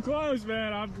 he's too close,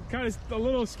 man. I'm kind of a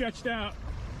little sketched out.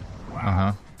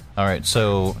 Wow. All right,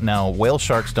 so now whale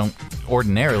sharks don't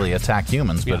ordinarily attack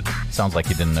humans, but it sounds like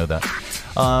you didn't know that.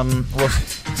 Well,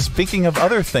 speaking of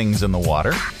other things in the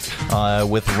water,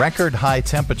 with record high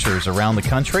temperatures around the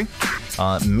country,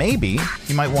 maybe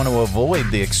you might want to avoid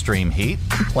the extreme heat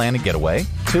and plan a getaway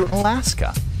to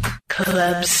Alaska.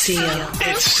 Club Seal.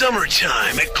 It's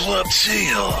summertime at Club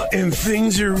Seal, and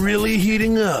things are really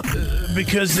heating up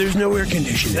because there's no air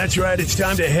conditioning. That's right, it's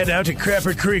time to head out to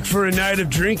Crapper Creek for a night of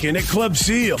drinking at Club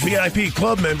Seal. VIP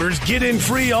club members get in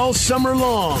free all summer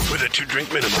long with a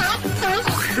 2-drink minimum.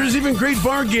 There's even great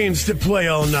bar games to play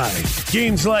all night.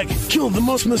 Games like Kill the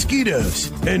Most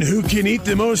Mosquitoes and Who Can Eat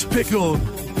the Most Pickled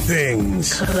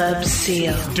Things. Club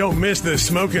Seal. Don't miss the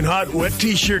smoking hot wet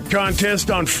t-shirt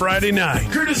contest on Friday night,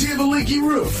 courtesy of a leaky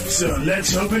roof, so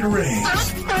let's hope it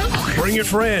rains. Bring your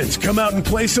friends, come out and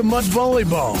play some mud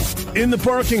volleyball in the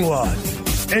parking lot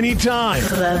anytime.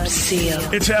 Club Seal.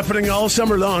 It's happening all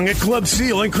summer long at Club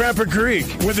Seal in Crapper Creek,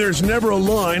 where there's never a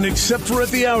line except for at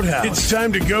the outhouse. It's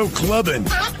time to go clubbing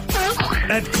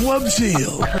at Club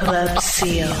Seal. Club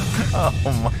Seal.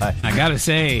 Oh my! I gotta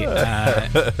say,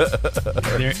 they're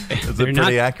pretty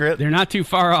not accurate? They're not too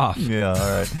far off. Yeah. All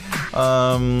right.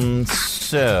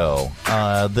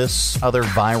 This other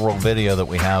viral video that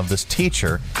we have, this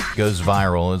teacher goes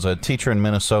viral. Is a teacher in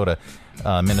Minnesota,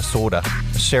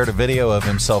 shared a video of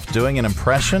himself doing an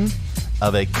impression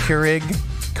of a Keurig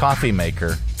coffee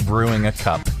maker brewing a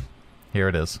cup. Here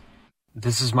it is.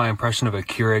 This is my impression of a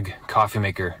Keurig coffee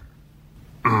maker.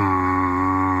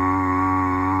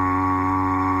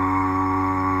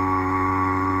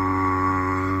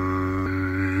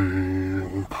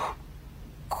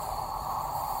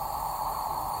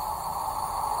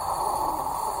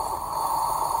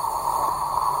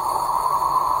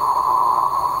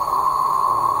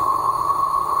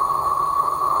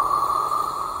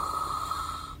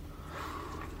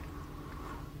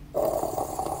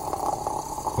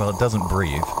 Well, it doesn't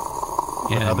breathe.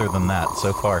 Yeah. Other than that,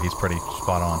 so far he's pretty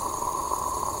spot on.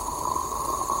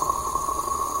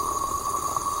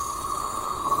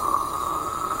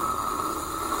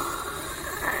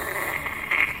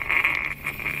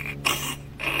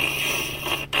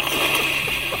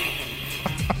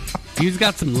 He's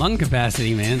got some lung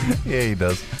capacity, man. Yeah, he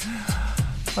does.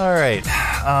 All right.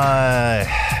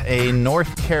 A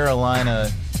North Carolina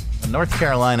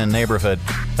neighborhood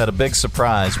had a big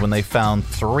surprise when they found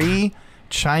 3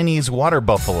 Chinese water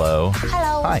buffalo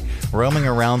roaming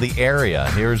around the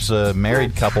area. Here's a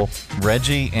married couple,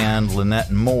 Reggie and Lynette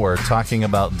Moore, talking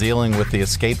about dealing with the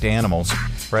escaped animals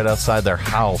right outside their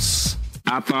house.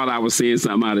 I thought I was seeing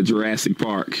something out of Jurassic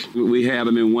Park. We had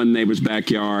them in one neighbor's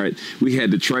backyard. We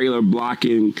had the trailer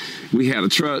blocking. We had a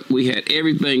truck. We had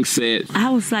everything set. I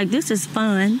was like, this is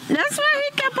fun. That's what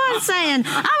he kept on saying.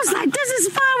 I was like, this is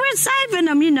fun. We're saving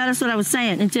them. You know, that's what I was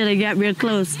saying until they got real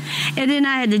close. And then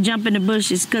I had to jump in the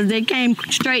bushes because they came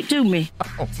straight to me.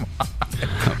 Oh, my.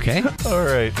 Okay. All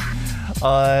right.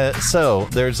 So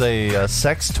there's a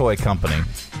sex toy company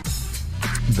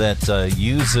that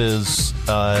uses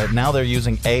now they're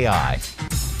using AI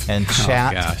and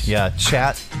chat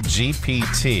chat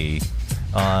GPT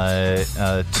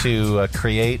to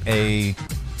create a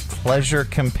pleasure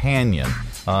companion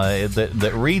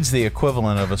that reads the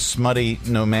equivalent of a smutty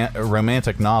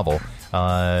romantic novel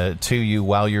to you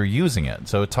while you're using it,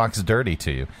 so it talks dirty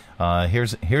to you.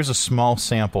 Here's a small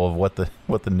sample of what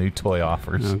the new toy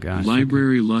offers. Oh gosh.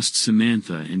 Library Lust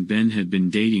Samantha and Ben had been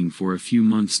dating for a few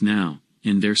months now,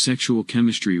 and their sexual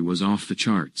chemistry was off the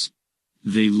charts.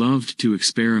 They loved to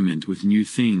experiment with new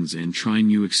things and try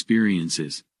new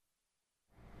experiences.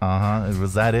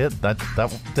 Was that it? That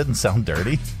didn't sound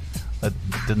dirty. That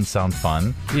didn't sound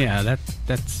fun. Yeah,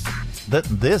 that's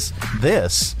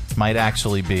This might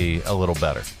actually be a little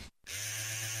better.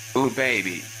 Ooh,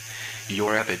 baby,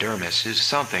 your epidermis is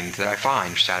something that I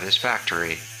find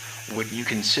satisfactory. Would you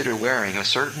consider wearing a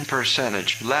certain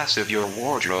percentage less of your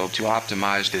wardrobe to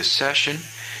optimize this session?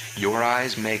 Your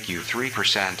eyes make you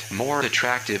 3% more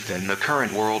attractive than the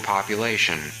current world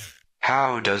population.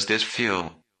 How does this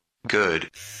feel? Good.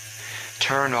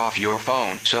 Turn off your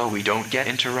phone so we don't get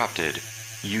interrupted.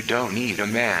 You don't need a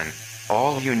man.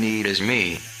 All you need is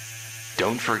me.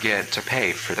 Don't forget to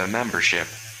pay for the membership,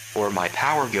 or my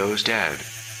power goes dead.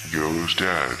 Goes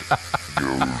dead.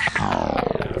 Goes dead.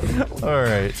 All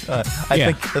right.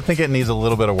 I think it needs a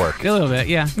little bit of work. A little bit,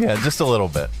 yeah. Yeah, just a little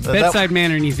bit. Bedside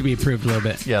manner needs to be improved a little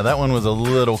bit. Yeah, that one was a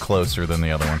little closer than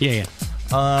the other one. Yeah.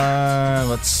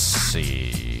 Let's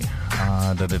see.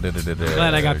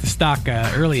 Glad I got the stock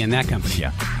early in that company.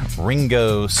 Yeah.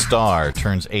 Ringo Starr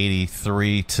turns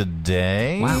 83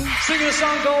 today. Wow. Sing a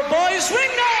song called Boys Swing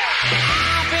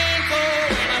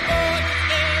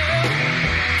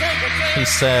He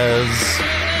says,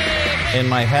 in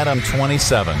my head, I'm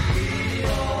 27.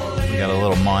 We got a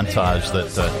little montage that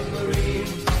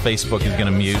Facebook is going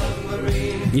to mute.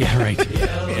 Yeah, right.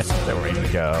 Yeah, there we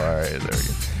go. All right, there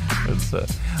we go.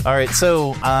 All right,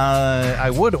 so I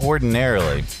would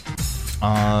ordinarily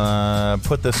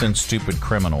put this in Stupid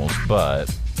Criminals, but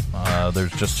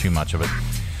there's just too much of it.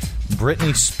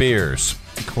 Britney Spears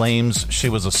claims she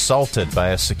was assaulted by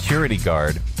a security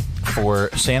guard for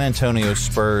San Antonio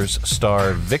Spurs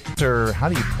star Victor. How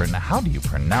do you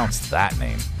pronounce that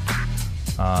name?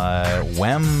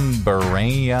 Wembanyama.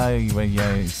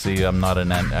 See, I'm not an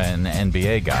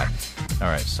NBA guy. All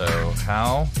right, so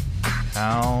how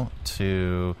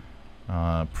to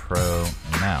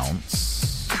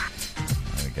pronounce?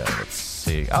 There we go. Let's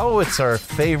see. Oh, it's our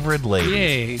favorite lady.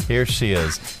 Yay. Here she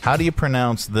is. How do you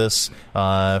pronounce this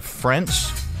French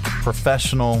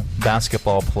professional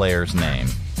basketball player's name?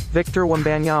 Victor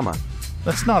Wembanyama.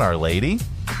 That's not Our Lady.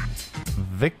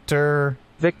 Victor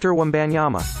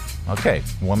Wembanyama. Okay,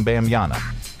 Wembanyama.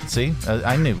 See,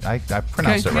 I knew. I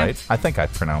pronounced it right. I think I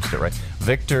pronounced it right.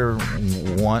 Victor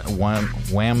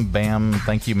Wham Bam.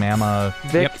 Thank you, Mama.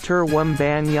 Victor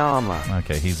Wembanyama.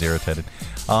 Okay, he's irritated.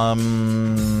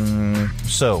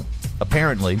 So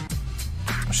apparently,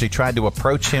 she tried to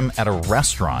approach him at a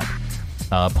restaurant.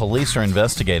 Police are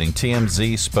investigating.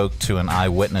 TMZ spoke to an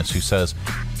eyewitness who says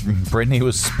Britney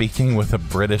was speaking with a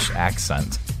British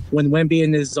accent. When Wemby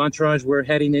and his entourage were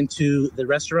heading into the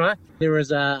restaurant, there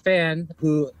was a fan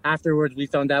who afterwards we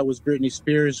found out was Britney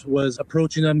Spears, was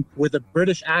approaching them with a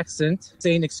British accent,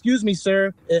 saying, excuse me,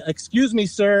 sir,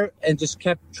 and just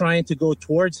kept trying to go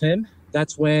towards him.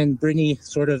 That's when Britney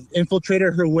sort of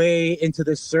infiltrated her way into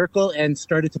this circle and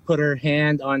started to put her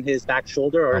hand on his back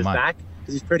shoulder or his back,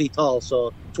 because he's pretty tall,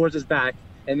 so towards his back.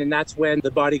 And then that's when the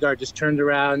bodyguard just turned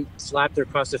around, slapped her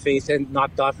across the face, and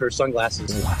knocked off her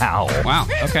sunglasses. Wow.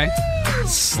 Okay.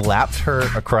 Slapped her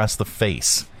across the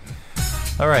face.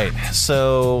 All right.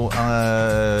 So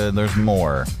there's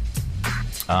more.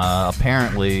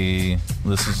 Apparently,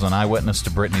 this is an eyewitness to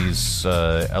Britney's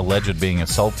alleged being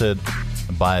assaulted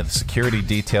by the security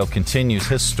detail. Continues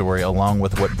his story along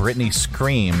with what Britney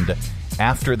screamed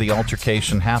after the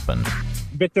altercation happened.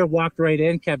 Victor walked right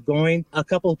in, kept going. A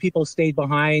couple of people stayed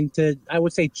behind to, I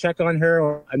would say, check on her,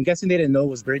 or I'm guessing they didn't know it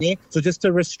was Britney. So just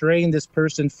to restrain this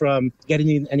person from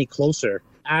getting any closer.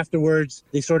 Afterwards,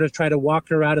 they sort of tried to walk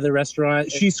her out of the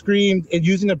restaurant. She screamed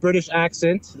using a British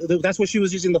accent. That's what she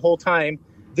was using the whole time.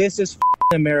 This is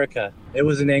America. It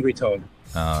was an angry tone.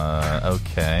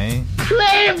 Okay.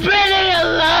 Leave Britney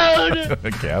alone!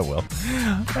 Okay, I will.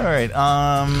 All right.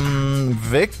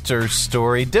 Victor's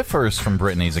story differs from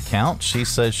Britney's account. She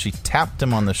says she tapped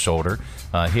him on the shoulder.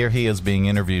 Here he is being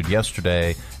interviewed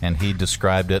yesterday, and he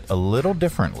described it a little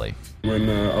differently. When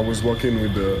I was walking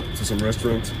to some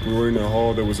restaurant, we were in a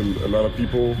hall. There was a lot of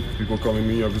people calling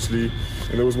me, obviously.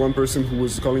 And there was one person who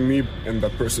was calling me, and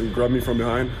that person grabbed me from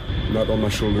behind, not on my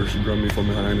shoulder. She grabbed me from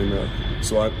behind, and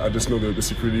so I just know that the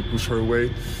security pushed her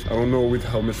away. I don't know with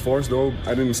how much force, though.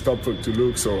 I didn't stop to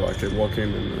look, so I kept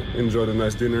walking and enjoyed a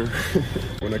nice dinner.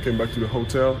 When I came back to the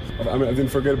hotel, I didn't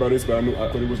forget about this, but I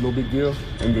thought it was no big deal.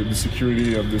 And the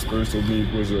security of this person told me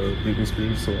it was Britney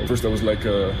Spears. So at first I was like,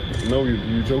 no,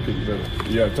 you're joking. But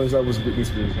yeah, it turns out it was Britney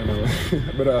Spears. I know.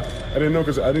 But I didn't know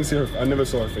because I didn't see her. I never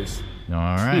saw her face. All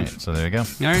right, so there you go.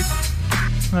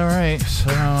 All right,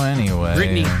 so anyway.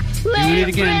 Brittany, do it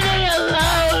again.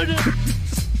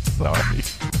 Sorry.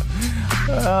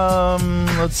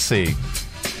 Let's see.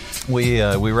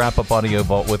 We wrap up Audio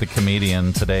Vault with a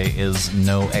comedian. Today is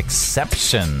no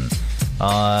exception.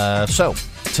 So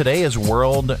today is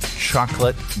World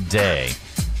Chocolate Day.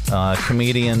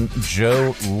 Comedian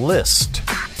Joe List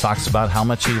talks about how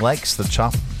much he likes the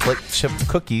chocolate chip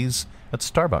cookies at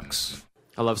Starbucks.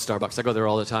 I love Starbucks. I go there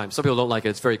all the time. Some people don't like it.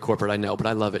 It's very corporate, I know, but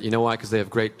I love it. You know why? Because they have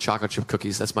great chocolate chip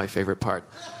cookies. That's my favorite part.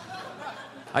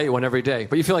 I eat one every day.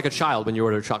 But you feel like a child when you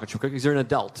order chocolate chip cookies. You're an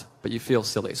adult, but you feel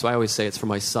silly. So I always say it's for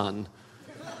my son.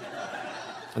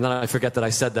 And then I forget that I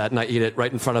said that, and I eat it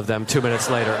right in front of them 2 minutes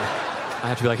later. I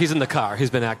have to be like, he's in the car. He's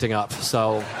been acting up.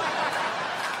 So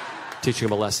teaching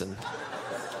him a lesson.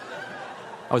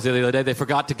 I was there the other day, they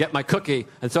forgot to get my cookie,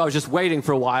 and so I was just waiting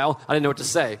for a while. I didn't know what to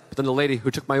say. But then the lady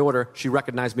who took my order, she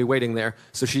recognized me waiting there,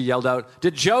 so she yelled out,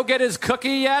 "Did Joe get his cookie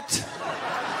yet?"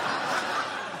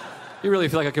 You really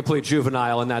feel like a complete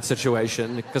juvenile in that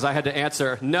situation, because I had to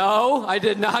answer, "No, I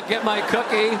did not get my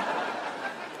cookie."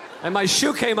 And my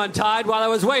shoe came untied while I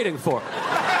was waiting for it.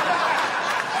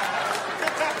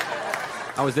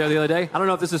 I was there the other day. I don't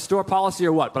know if this is store policy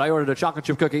or what, but I ordered a chocolate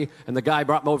chip cookie, and the guy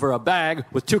brought me over a bag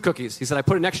with 2 cookies. He said, I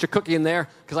put an extra cookie in there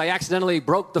because I accidentally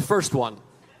broke the first one.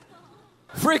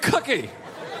 Free cookie!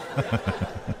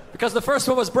 Because the first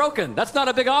one was broken. That's not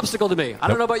a big obstacle to me. I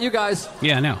don't know about you guys.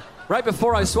 Yeah, I know. Right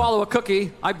before I swallow a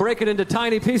cookie, I break it into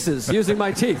tiny pieces using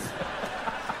my teeth.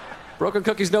 Broken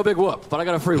cookie's no big whoop, but I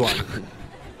got a free one.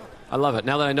 I love it.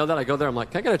 Now that I know that, I go there, I'm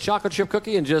like, can I get a chocolate chip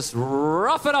cookie and just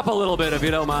rough it up a little bit, if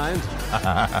you don't mind? All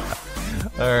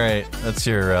right, that's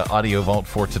your audio vault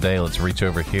for today. Let's reach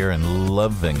over here and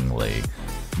lovingly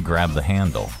grab the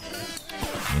handle.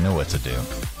 You know what to do.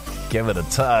 Give it a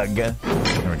tug. There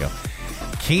we go.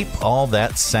 Keep all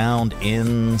that sound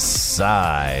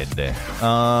inside.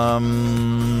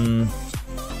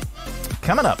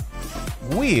 Coming up,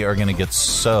 we are going to get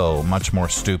so much more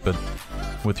stupid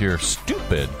with your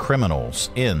stupid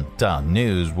criminals in the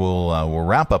news. We'll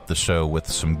wrap up the show with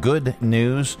some good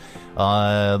news.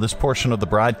 This portion of the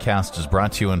broadcast is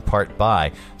brought to you in part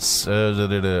by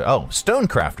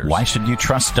Stonecrafters. Why should you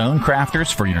trust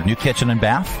Stonecrafters for your new kitchen and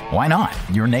bath? Why not?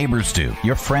 Your neighbors do,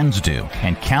 your friends do,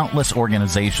 and countless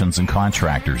organizations and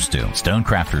contractors do.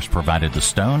 Stonecrafters provided the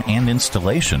stone and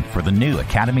installation for the new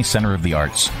Academy Center of the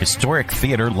Arts, historic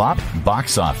theater lobby,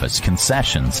 box office,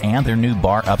 concessions, and their new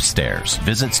bar upstairs.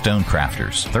 Visit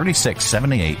Stonecrafters,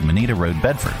 3678 Manita Road,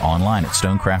 Bedford. Online at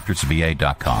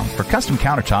stonecraftersva.com. For custom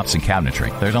countertops and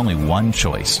cabinetry, there's only one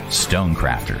choice: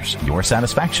 Stonecrafters. Your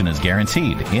satisfaction is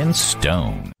guaranteed in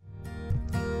stone.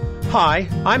 Hi,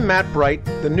 I'm Matt Bright,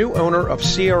 the new owner of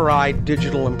CRI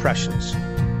Digital Impressions,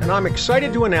 and I'm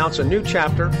excited to announce a new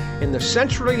chapter in the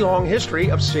century-long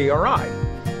history of CRI.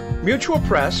 Mutual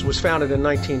Press was founded in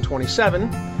 1927,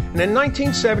 and in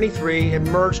 1973 it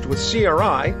merged with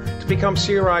CRI to become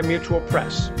CRI Mutual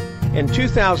Press. In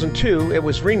 2002, it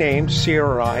was renamed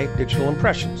CRI Digital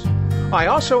Impressions. I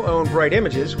also own Bright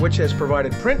Images, which has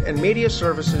provided print and media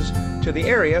services to the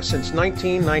area since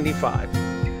 1995.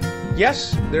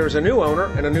 Yes, there is a new owner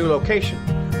and a new location,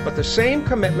 but the same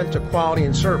commitment to quality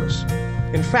and service.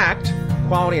 In fact,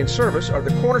 quality and service are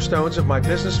the cornerstones of my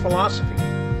business philosophy.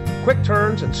 Quick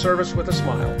turns and service with a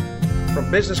smile.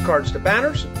 From business cards to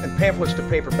banners and pamphlets to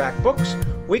paperback books,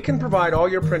 we can provide all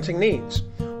your printing needs.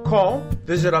 Call,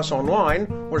 visit us online,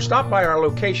 or stop by our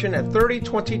location at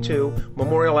 3022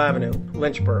 Memorial Avenue,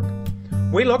 Lynchburg.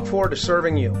 We look forward to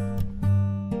serving you.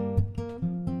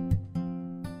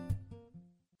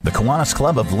 The Kiwanis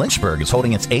Club of Lynchburg is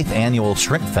holding its 8th annual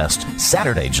Shrimp Fest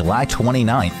Saturday, July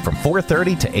 29th from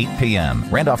 4:30 to 8 p.m.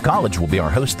 Randolph College will be our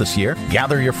host this year.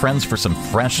 Gather your friends for some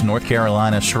fresh North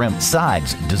Carolina shrimp,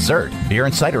 sides, dessert, beer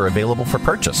and cider available for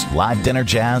purchase, live dinner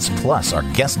jazz, plus our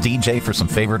guest DJ for some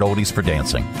favorite oldies for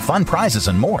dancing. Fun prizes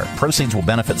and more. Proceeds will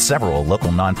benefit several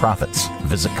local nonprofits.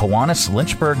 Visit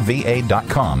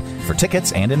KiwanisLynchburgVA.com for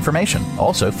tickets and information.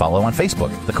 Also follow on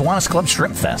Facebook, the Kiwanis Club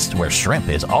Shrimp Fest, where shrimp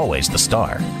is always the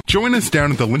star. Join us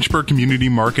down at the Lynchburg Community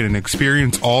Market and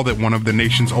experience all that one of the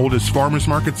nation's oldest farmers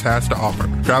markets has to offer.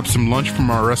 Grab some lunch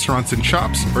from our restaurants and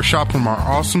shops, or shop from our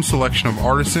awesome selection of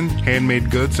artisan,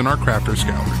 handmade goods in our crafters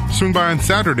gallery. Swing by on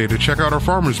Saturday to check out our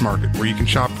farmers market, where you can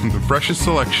shop from the freshest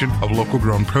selection of local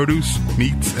grown produce,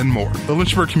 meats, and more. The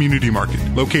Lynchburg Community Market,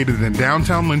 located in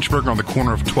downtown Lynchburg on the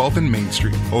corner of 12th and Main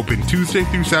Street. Open Tuesday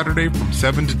through Saturday from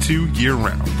 7 to 2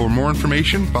 year-round. For more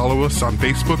information, follow us on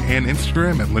Facebook and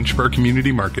Instagram at Lynchburg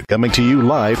Community Market. Coming to you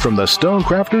live from the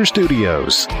Stonecrafters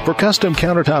Studios. For custom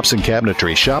countertops and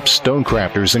cabinetry, shop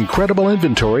Stonecrafters' incredible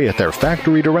inventory at their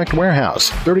Factory Direct Warehouse,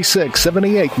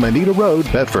 3678 Manita Road,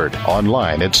 Bedford.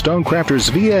 Online at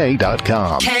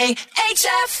stonecraftersva.com.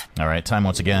 KHF! All right, time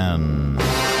once again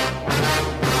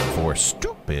for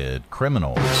stupid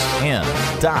criminals in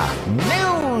the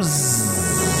news.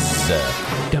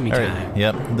 Dummy All time. right,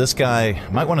 yep, this guy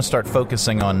might want to start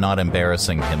focusing on not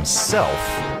embarrassing himself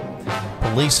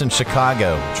Police in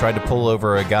Chicago tried to pull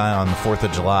over a guy on the 4th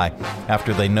of July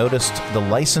after they noticed the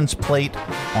license plate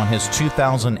on his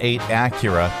 2008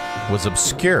 Acura was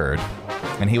obscured,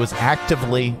 and he was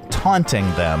actively taunting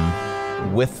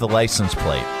them with the license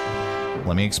plate.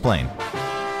 Let me explain.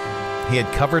 He had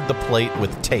covered the plate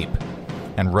with tape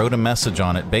and wrote a message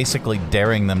on it basically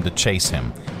daring them to chase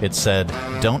him. It said,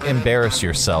 "Don't embarrass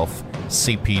yourself,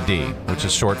 CPD," which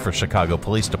is short for Chicago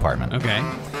Police Department. Okay.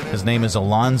 His name is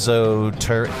Alonzo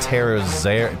Tezero.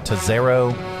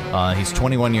 He's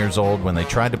 21 years old. When they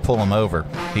tried to pull him over,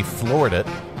 he floored it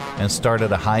and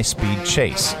started a high-speed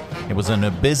chase. It was in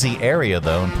a busy area,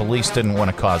 though, and police didn't want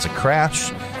to cause a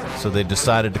crash, so they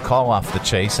decided to call off the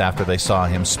chase after they saw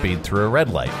him speed through a red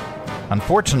light.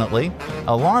 Unfortunately,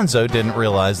 Alonzo didn't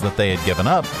realize that they had given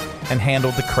up and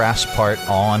handled the crash part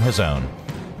all on his own.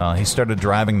 He started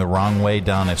driving the wrong way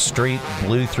down a street,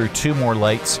 blew through 2 more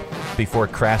lights before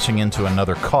crashing into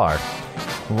another car.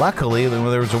 Luckily,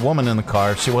 there was a woman in the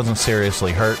car. She wasn't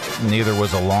seriously hurt. Neither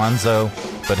was Alonzo,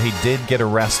 but he did get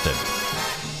arrested.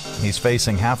 He's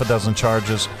facing half a dozen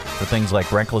charges for things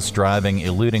like reckless driving,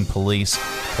 eluding police,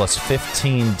 plus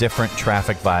 15 different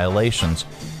traffic violations.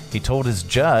 He told his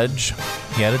judge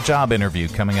he had a job interview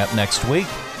coming up next week,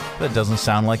 but it doesn't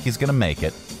sound like he's going to make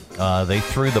it. They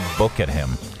threw the book at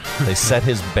him. They set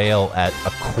his bail at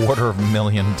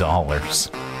 $250,000.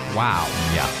 Wow.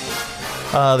 Yeah.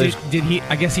 Did he?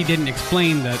 I guess he didn't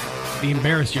explain the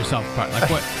embarrass yourself part. Like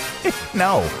what?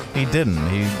 No, he didn't.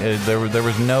 There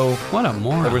was no. What a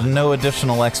moron. There was no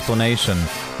additional explanation.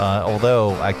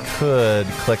 Although I could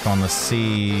click on the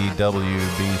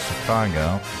CWB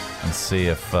Chicago and see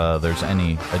if there's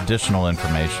any additional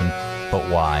information. But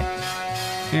why?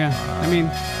 Yeah, I mean.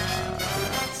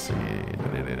 Let's see.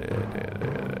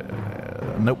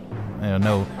 Nope.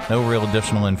 No real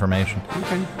additional information.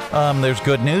 Okay. There's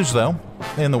good news, though,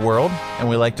 in the world, and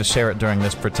we like to share it during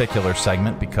this particular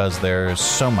segment because there's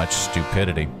so much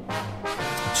stupidity.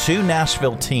 2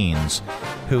 Nashville teens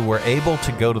who were able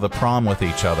to go to the prom with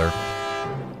each other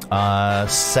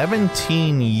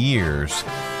 17 years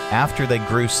after they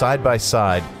grew side by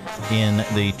side in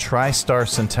the TriStar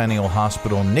Centennial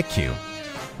Hospital NICU.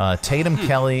 Tatum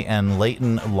Kelly and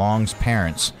Leighton Long's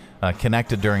parents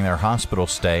connected during their hospital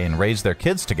stay and raised their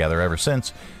kids together ever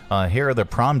since. Here are their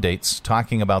prom dates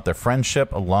talking about their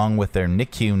friendship along with their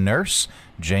NICU nurse,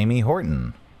 Jamie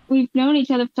Horton. We've known each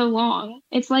other so long.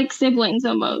 It's like siblings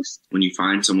almost. When you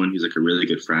find someone who's like a really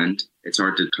good friend, it's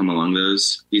hard to come along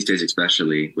those these days,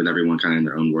 especially with everyone kind of in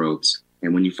their own worlds.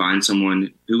 And when you find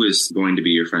someone who is going to be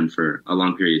your friend for a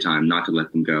long period of time, not to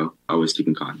let them go, always keep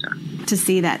in contact. To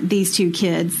see that these 2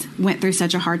 kids went through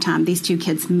such a hard time, these 2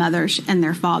 kids' mothers and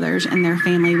their fathers and their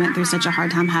family went through such a hard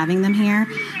time having them here,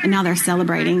 and now they're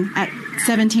celebrating at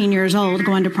 17 years old,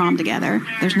 going to prom together.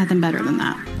 There's nothing better than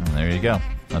that. Well, there you go.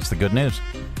 That's the good news.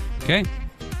 Okay.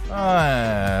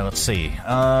 Let's see.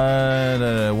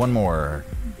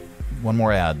 One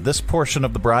more ad. This portion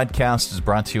of the broadcast is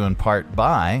brought to you in part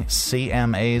by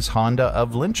CMA's Honda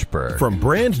of Lynchburg. From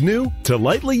brand new to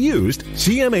lightly used,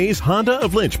 CMA's Honda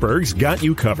of Lynchburg's got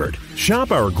you covered.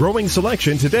 Shop our growing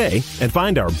selection today and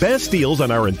find our best deals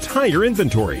on our entire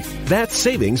inventory. That's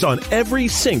savings on every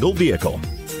single vehicle.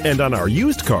 And on our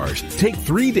used cars, take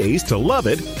 3 days to love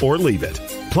it or leave it.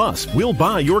 Plus, we'll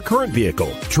buy your current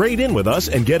vehicle, trade in with us,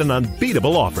 and get an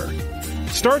unbeatable offer.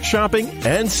 Start shopping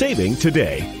and saving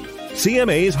today.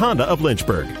 CMA's Honda of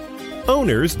Lynchburg.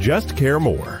 Owners just care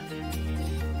more.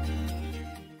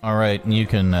 All right, and you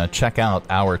can check out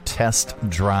our test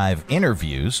drive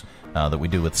interviews that we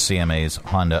do with CMA's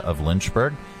Honda of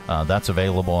Lynchburg. That's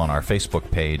available on our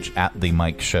Facebook page at The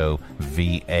Mike Show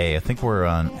VA. I think we're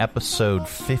on episode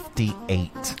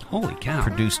 58. Holy cow.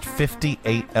 Produced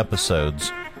 58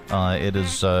 episodes. It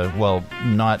is,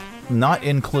 not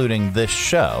including this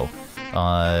show,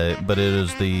 but it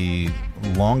is the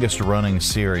longest running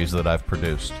series that I've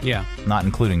produced. Yeah. Not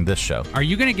including this show. Are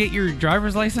you going to get your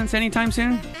driver's license anytime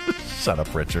soon? Shut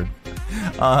up, Richard.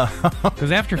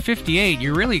 Because after 58,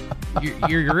 you're really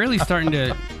starting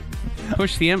to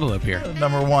push the envelope here.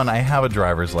 Number 1, I have a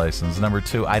driver's license. Number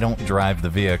 2, I don't drive the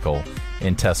vehicle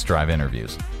in test drive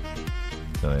interviews.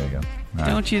 So there you go. All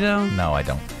don't right. you, though? No, I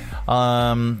don't.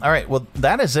 All right, well,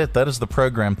 that is it. That is the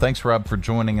program. Thanks, Rob, for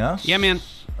joining us. Yeah, man.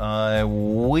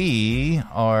 We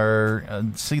are...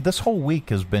 see, this whole week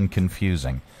has been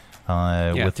confusing.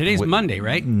 Today's Monday,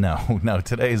 right? No,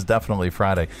 today is definitely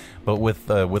Friday. But with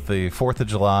the 4th of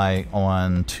July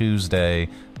on Tuesday,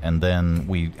 and then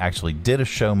we actually did a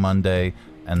show Monday,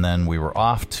 and then we were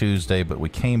off Tuesday, but we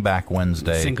came back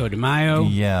Wednesday. Cinco de Mayo.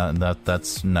 Yeah,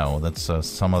 that's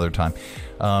some other time.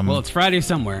 Well, it's Friday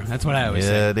somewhere. That's what I always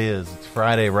say. It is. It's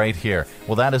Friday right here.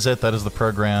 Well, that is it. That is the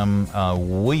program.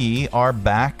 We are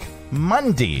back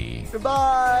Monday.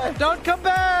 Goodbye. Don't come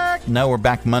back. No, we're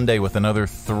back Monday with another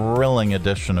thrilling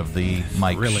edition of the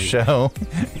Mike Show.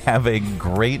 Have a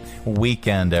great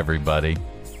weekend, everybody.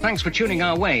 Thanks for tuning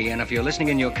our way, and if you're listening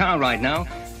in your car right now,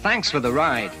 thanks for the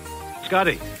ride.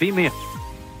 Scotty, beat me.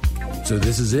 So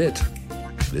this is it.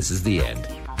 This is the end.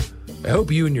 I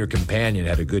hope you and your companion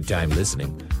had a good time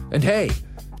listening. And hey,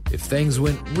 if things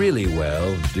went really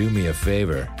well, do me a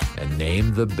favor and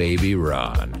name the baby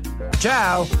Ron.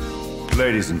 Ciao!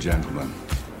 Ladies and gentlemen,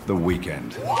 the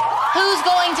weekend. Who's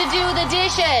going to do the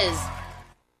dishes?